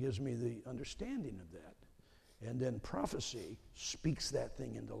 gives me the understanding of that. And then prophecy speaks that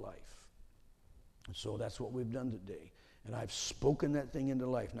thing into life. And so that's what we've done today. And I've spoken that thing into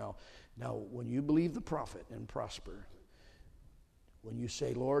life. Now, when you believe the prophet and prosper, when you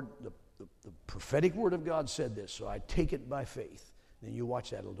say, Lord, the prophetic word of God said this, so I take it by faith, then you watch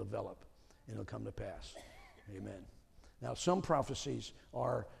that, it'll develop, and it'll come to pass. Amen. Now, some prophecies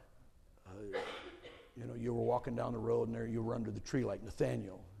are, you were walking down the road and there you were under the tree like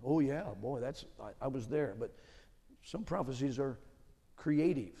Nathaniel. Oh yeah, boy, I was there. But some prophecies are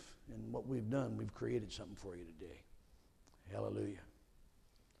creative. And what we've done, we've created something for you today. Hallelujah.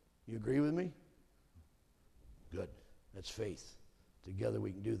 You agree with me? Good. That's faith. Together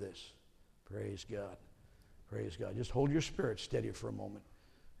we can do this. Praise God. Praise God. Just hold your spirit steady for a moment.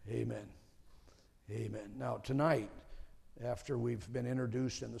 Amen. Amen. Now tonight, after we've been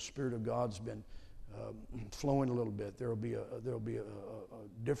introduced and the Spirit of God's been flowing a little bit, there'll be a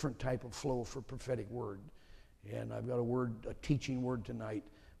different type of flow for prophetic word. And I've got a teaching word tonight.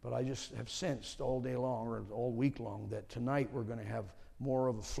 But I just have sensed all day long, or all week long, that tonight we're going to have more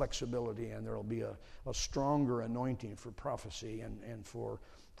of a flexibility, and there will be a stronger anointing for prophecy and for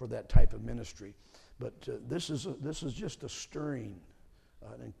that type of ministry. But this is just a stirring,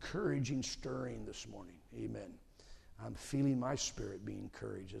 an encouraging stirring this morning. Amen. I'm feeling my spirit being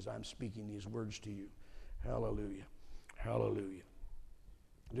encouraged as I'm speaking these words to you. Hallelujah. Hallelujah.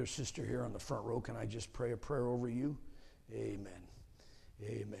 Dear sister here on the front row, can I just pray a prayer over you? Amen.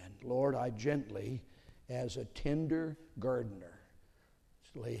 Amen. Lord, I gently, as a tender gardener,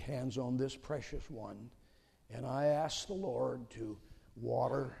 lay hands on this precious one, and I ask the Lord to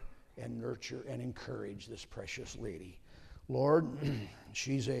water and nurture and encourage this precious lady. Lord,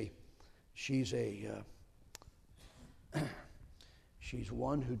 she's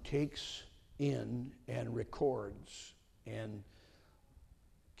one who takes in and records and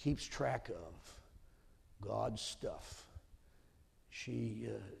keeps track of God's stuff. She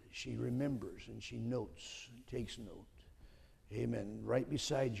remembers and she notes, takes note. Amen. Right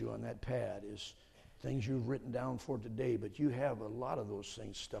beside you on that pad is things you've written down for today, but you have a lot of those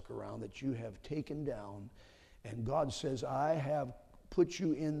things stuck around that you have taken down. And God says, I have put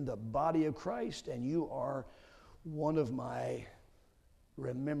you in the body of Christ, and you are one of my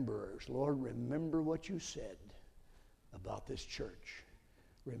rememberers. Lord, remember what you said about this church.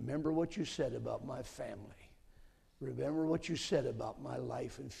 Remember what you said about my family. Remember what you said about my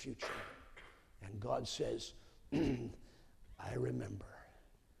life and future. And God says, I remember.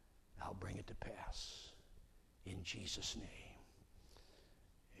 I'll bring it to pass. In Jesus' name.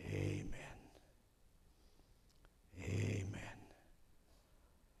 Amen. Amen.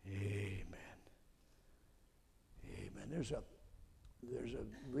 Amen. Amen. There's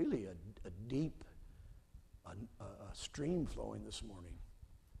really a deep stream flowing this morning.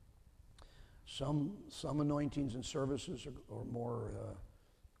 Some anointings and services are more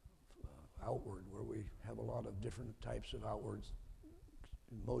outward, where we have a lot of different types of outward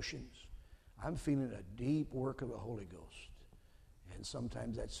emotions. I'm feeling a deep work of the Holy Ghost, and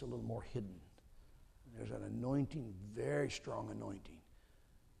sometimes that's a little more hidden. There's an anointing, very strong anointing,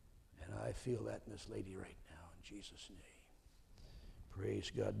 and I feel that in this lady right now, in Jesus' name.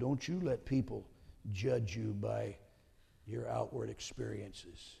 Praise God. Don't you let people judge you by your outward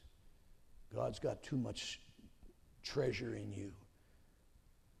experiences. God's got too much treasure in you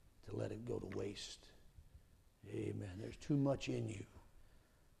to let it go to waste. Amen. There's too much in you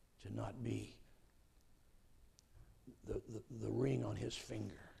to not be the ring on his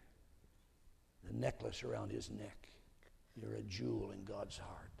finger, the necklace around his neck. You're a jewel in God's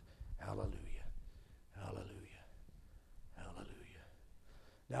heart. Hallelujah. Hallelujah. Hallelujah.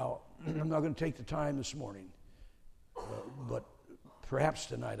 Now, I'm not going to take the time this morning, but perhaps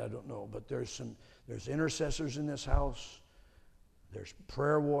tonight, I don't know. But there's intercessors in this house. There's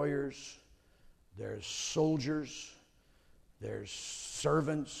prayer warriors. There's soldiers. There's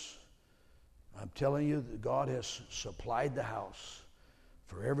servants. I'm telling you that God has supplied the house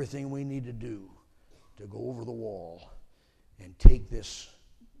for everything we need to do to go over the wall and take this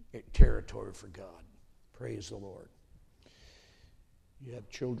territory for God. Praise the Lord. You have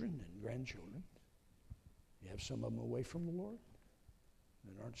children and grandchildren. You have some of them away from the Lord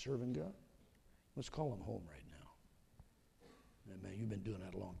that aren't serving God. Let's call them home right now. Man, you've been doing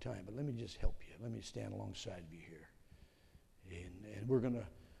that a long time, but let me just help you. Let me stand alongside of you here, and we're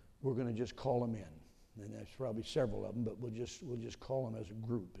gonna just call them in, and that's probably several of them, but we'll just call them as a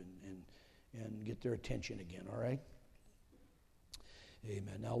group and get their attention again. All right.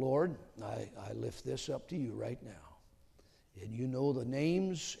 Amen. Now, Lord, I lift this up to you right now. And you know the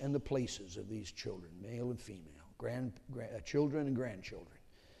names and the places of these children, male and female, children and grandchildren.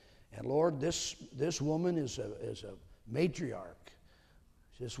 And Lord, this woman is a matriarch.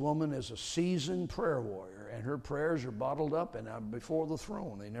 This woman is a seasoned prayer warrior, and her prayers are bottled up and are before the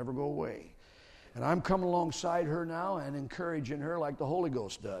throne. They never go away. And I'm coming alongside her now and encouraging her like the Holy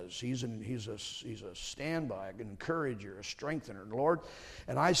Ghost does. He's a standby, an encourager, a strengthener, Lord.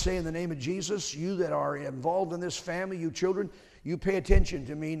 And I say in the name of Jesus, you that are involved in this family, you children, you pay attention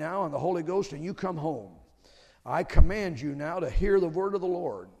to me now and the Holy Ghost, and you come home. I command you now to hear the word of the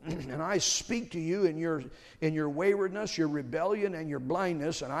Lord. And I speak to you in your waywardness, your rebellion, and your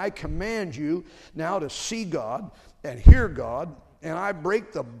blindness. And I command you now to see God and hear God. And I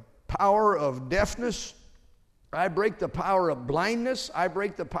break the power of deafness. I break the power of blindness. I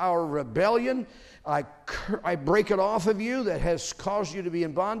break the power of rebellion. I break it off of you that has caused you to be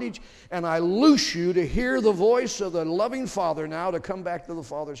in bondage. And I loose you to hear the voice of the loving Father now to come back to the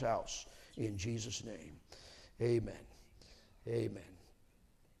Father's house. In Jesus' name. Amen. Amen.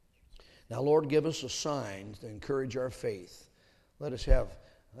 Now, Lord, give us a sign to encourage our faith. Let's have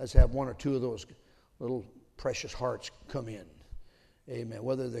one or two of those little precious hearts come in. Amen.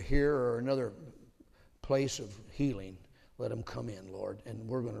 Whether they're here or another place of healing, let them come in, Lord. And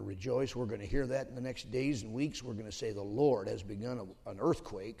we're going to rejoice. We're going to hear that in the next days and weeks. We're going to say the Lord has begun an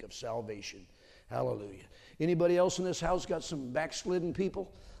earthquake of salvation. Hallelujah. Anybody else in this house got some backslidden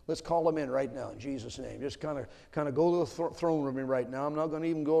people? Let's call them in right now in Jesus' name. Just kind of go to the throne room right now. I'm not going to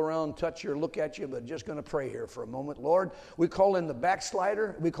even go around and touch you or look at you, but just going to pray here for a moment. Lord, we call in the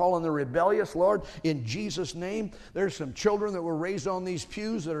backslider. We call in the rebellious, Lord, in Jesus' name. There's some children that were raised on these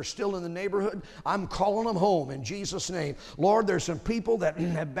pews that are still in the neighborhood. I'm calling them home in Jesus' name. Lord, there's some people that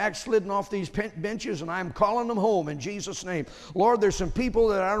have backslidden off these benches, and I'm calling them home in Jesus' name. Lord, there's some people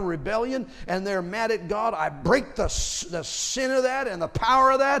that are in rebellion, and they're mad at God. I break the sin of that and the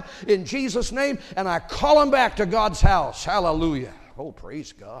power of that in Jesus' name, and I call them back to God's house. Hallelujah. Oh,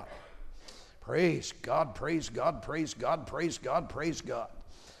 praise God. Praise God, praise God, praise God, praise God, praise God.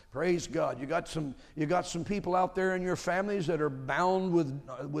 Praise God. You got some people out there in your families that are bound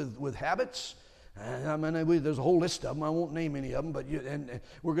with habits. I mean, there's a whole list of them. I won't name any of them, but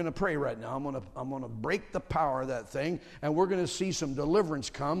we're going to pray right now. I'm going to break the power of that thing, and we're going to see some deliverance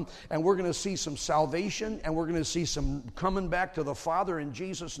come, and we're going to see some salvation, and we're going to see some coming back to the Father in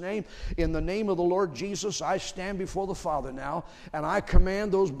Jesus' name. In the name of the Lord Jesus, I stand before the Father now, and I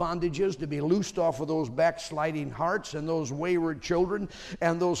command those bondages to be loosed off of those backsliding hearts and those wayward children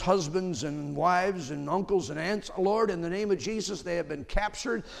and those husbands and wives and uncles and aunts. Lord, in the name of Jesus, they have been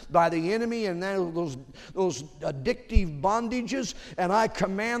captured by the enemy, and then those addictive bondages, and I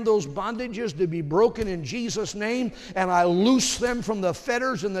command those bondages to be broken in Jesus' name, and I loose them from the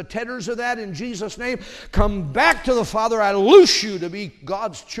fetters and the tetters of that in Jesus' name. Come back to the Father. I loose you to be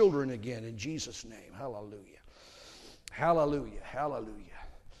God's children again in Jesus' name. Hallelujah. Hallelujah. Hallelujah.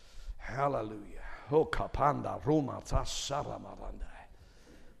 Hallelujah. Oh, kapanda roma tasara maranda.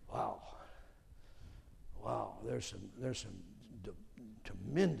 Wow. Wow. There's some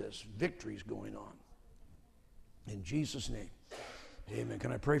tremendous victories going on. In Jesus' name. Amen.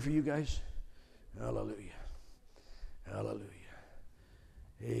 Can I pray for you guys? Hallelujah. Hallelujah.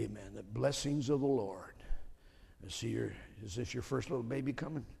 Amen. The blessings of the Lord. I see is this your first little baby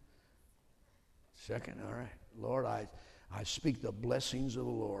coming? Second? All right. Lord, I speak the blessings of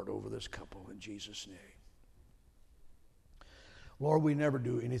the Lord over this couple in Jesus' name. Lord, we never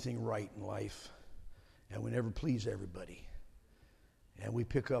do anything right in life, and we never please everybody. And we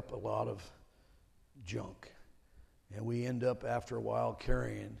pick up a lot of junk. And we end up, after a while,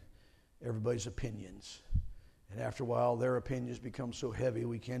 carrying everybody's opinions. And after a while, their opinions become so heavy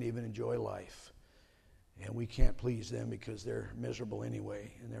we can't even enjoy life. And we can't please them because they're miserable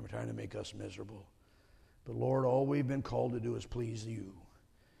anyway, and they're trying to make us miserable. But Lord, all we've been called to do is please you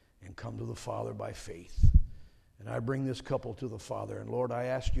and come to the Father by faith. And I bring this couple to the Father. And Lord, I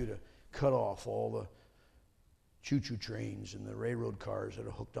ask you to cut off all the choo-choo trains and the railroad cars that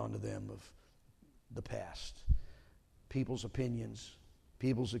are hooked onto them of the past. People's opinions,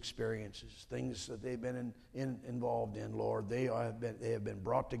 people's experiences, things that they've been involved in, Lord, they have been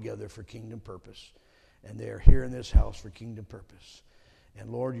brought together for kingdom purpose. And they are here in this house for kingdom purpose.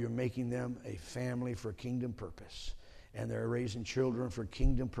 And Lord, you're making them a family for kingdom purpose. And they're raising children for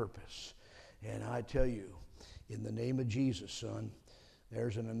kingdom purpose. And I tell you, in the name of Jesus, son,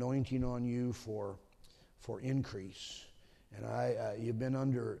 there's an anointing on you for increase, and you've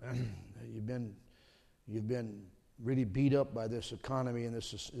been really beat up by this economy and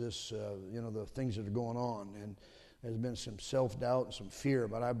this the things that are going on, and there's been some self-doubt and some fear.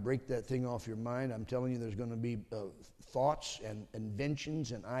 But I break that thing off your mind. I'm telling you, there's going to be thoughts and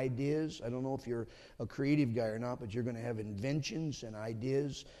inventions and ideas. I don't know if you're a creative guy or not, but you're going to have inventions and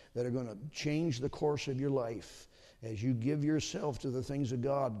ideas that are going to change the course of your life. As you give yourself to the things of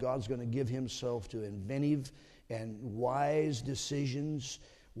God, God's going to give himself to inventive and wise decisions,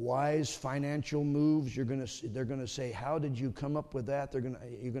 wise financial moves. They're going to say, how did you come up with that? You're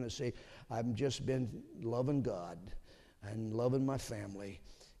going to say, I've just been loving God and loving my family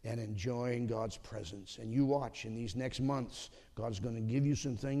and enjoying God's presence. And you watch in these next months, God's going to give you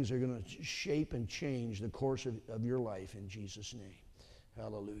some things that are going to shape and change the course of your life in Jesus' name.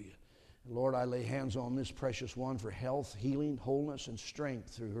 Hallelujah. Lord, I lay hands on this precious one for health, healing, wholeness, and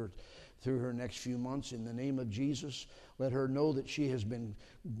strength through her next few months. In the name of Jesus, let her know that she has been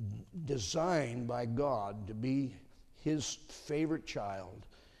designed by God to be his favorite child.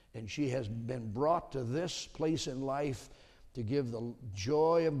 And she has been brought to this place in life to give the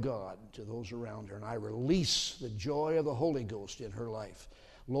joy of God to those around her. And I release the joy of the Holy Ghost in her life.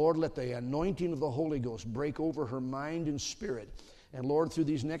 Lord, let the anointing of the Holy Ghost break over her mind and spirit. And Lord, through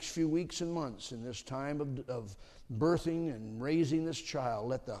these next few weeks and months, in this time of birthing and raising this child,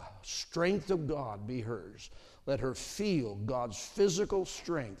 let the strength of God be hers. Let her feel God's physical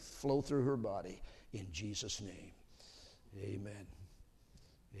strength flow through her body. In Jesus' name, amen.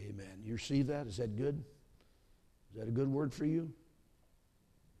 Amen. You receive that? Is that good? Is that a good word for you?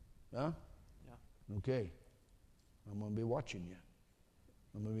 Huh? Yeah. Okay. I'm going to be watching you.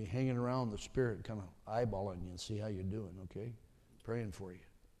 I'm going to be hanging around the Spirit, kind of eyeballing you and see how you're doing, okay? Praying for you.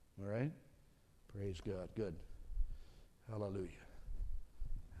 All right? Praise God. Good. Hallelujah.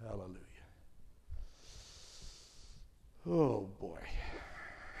 Hallelujah. Oh, boy.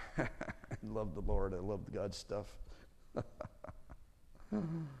 I love the Lord. I love God's stuff.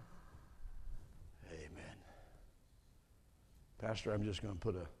 Amen. Pastor, I'm just going to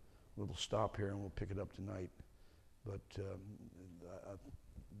put a little stop here and we'll pick it up tonight. But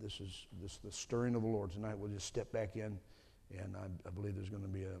this is the stirring of the Lord tonight. We'll just step back in, and I believe there's going to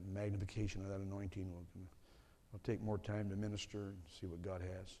be a magnification of that anointing. I'll take more time to minister and see what God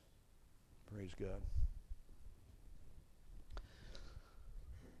has. Praise God.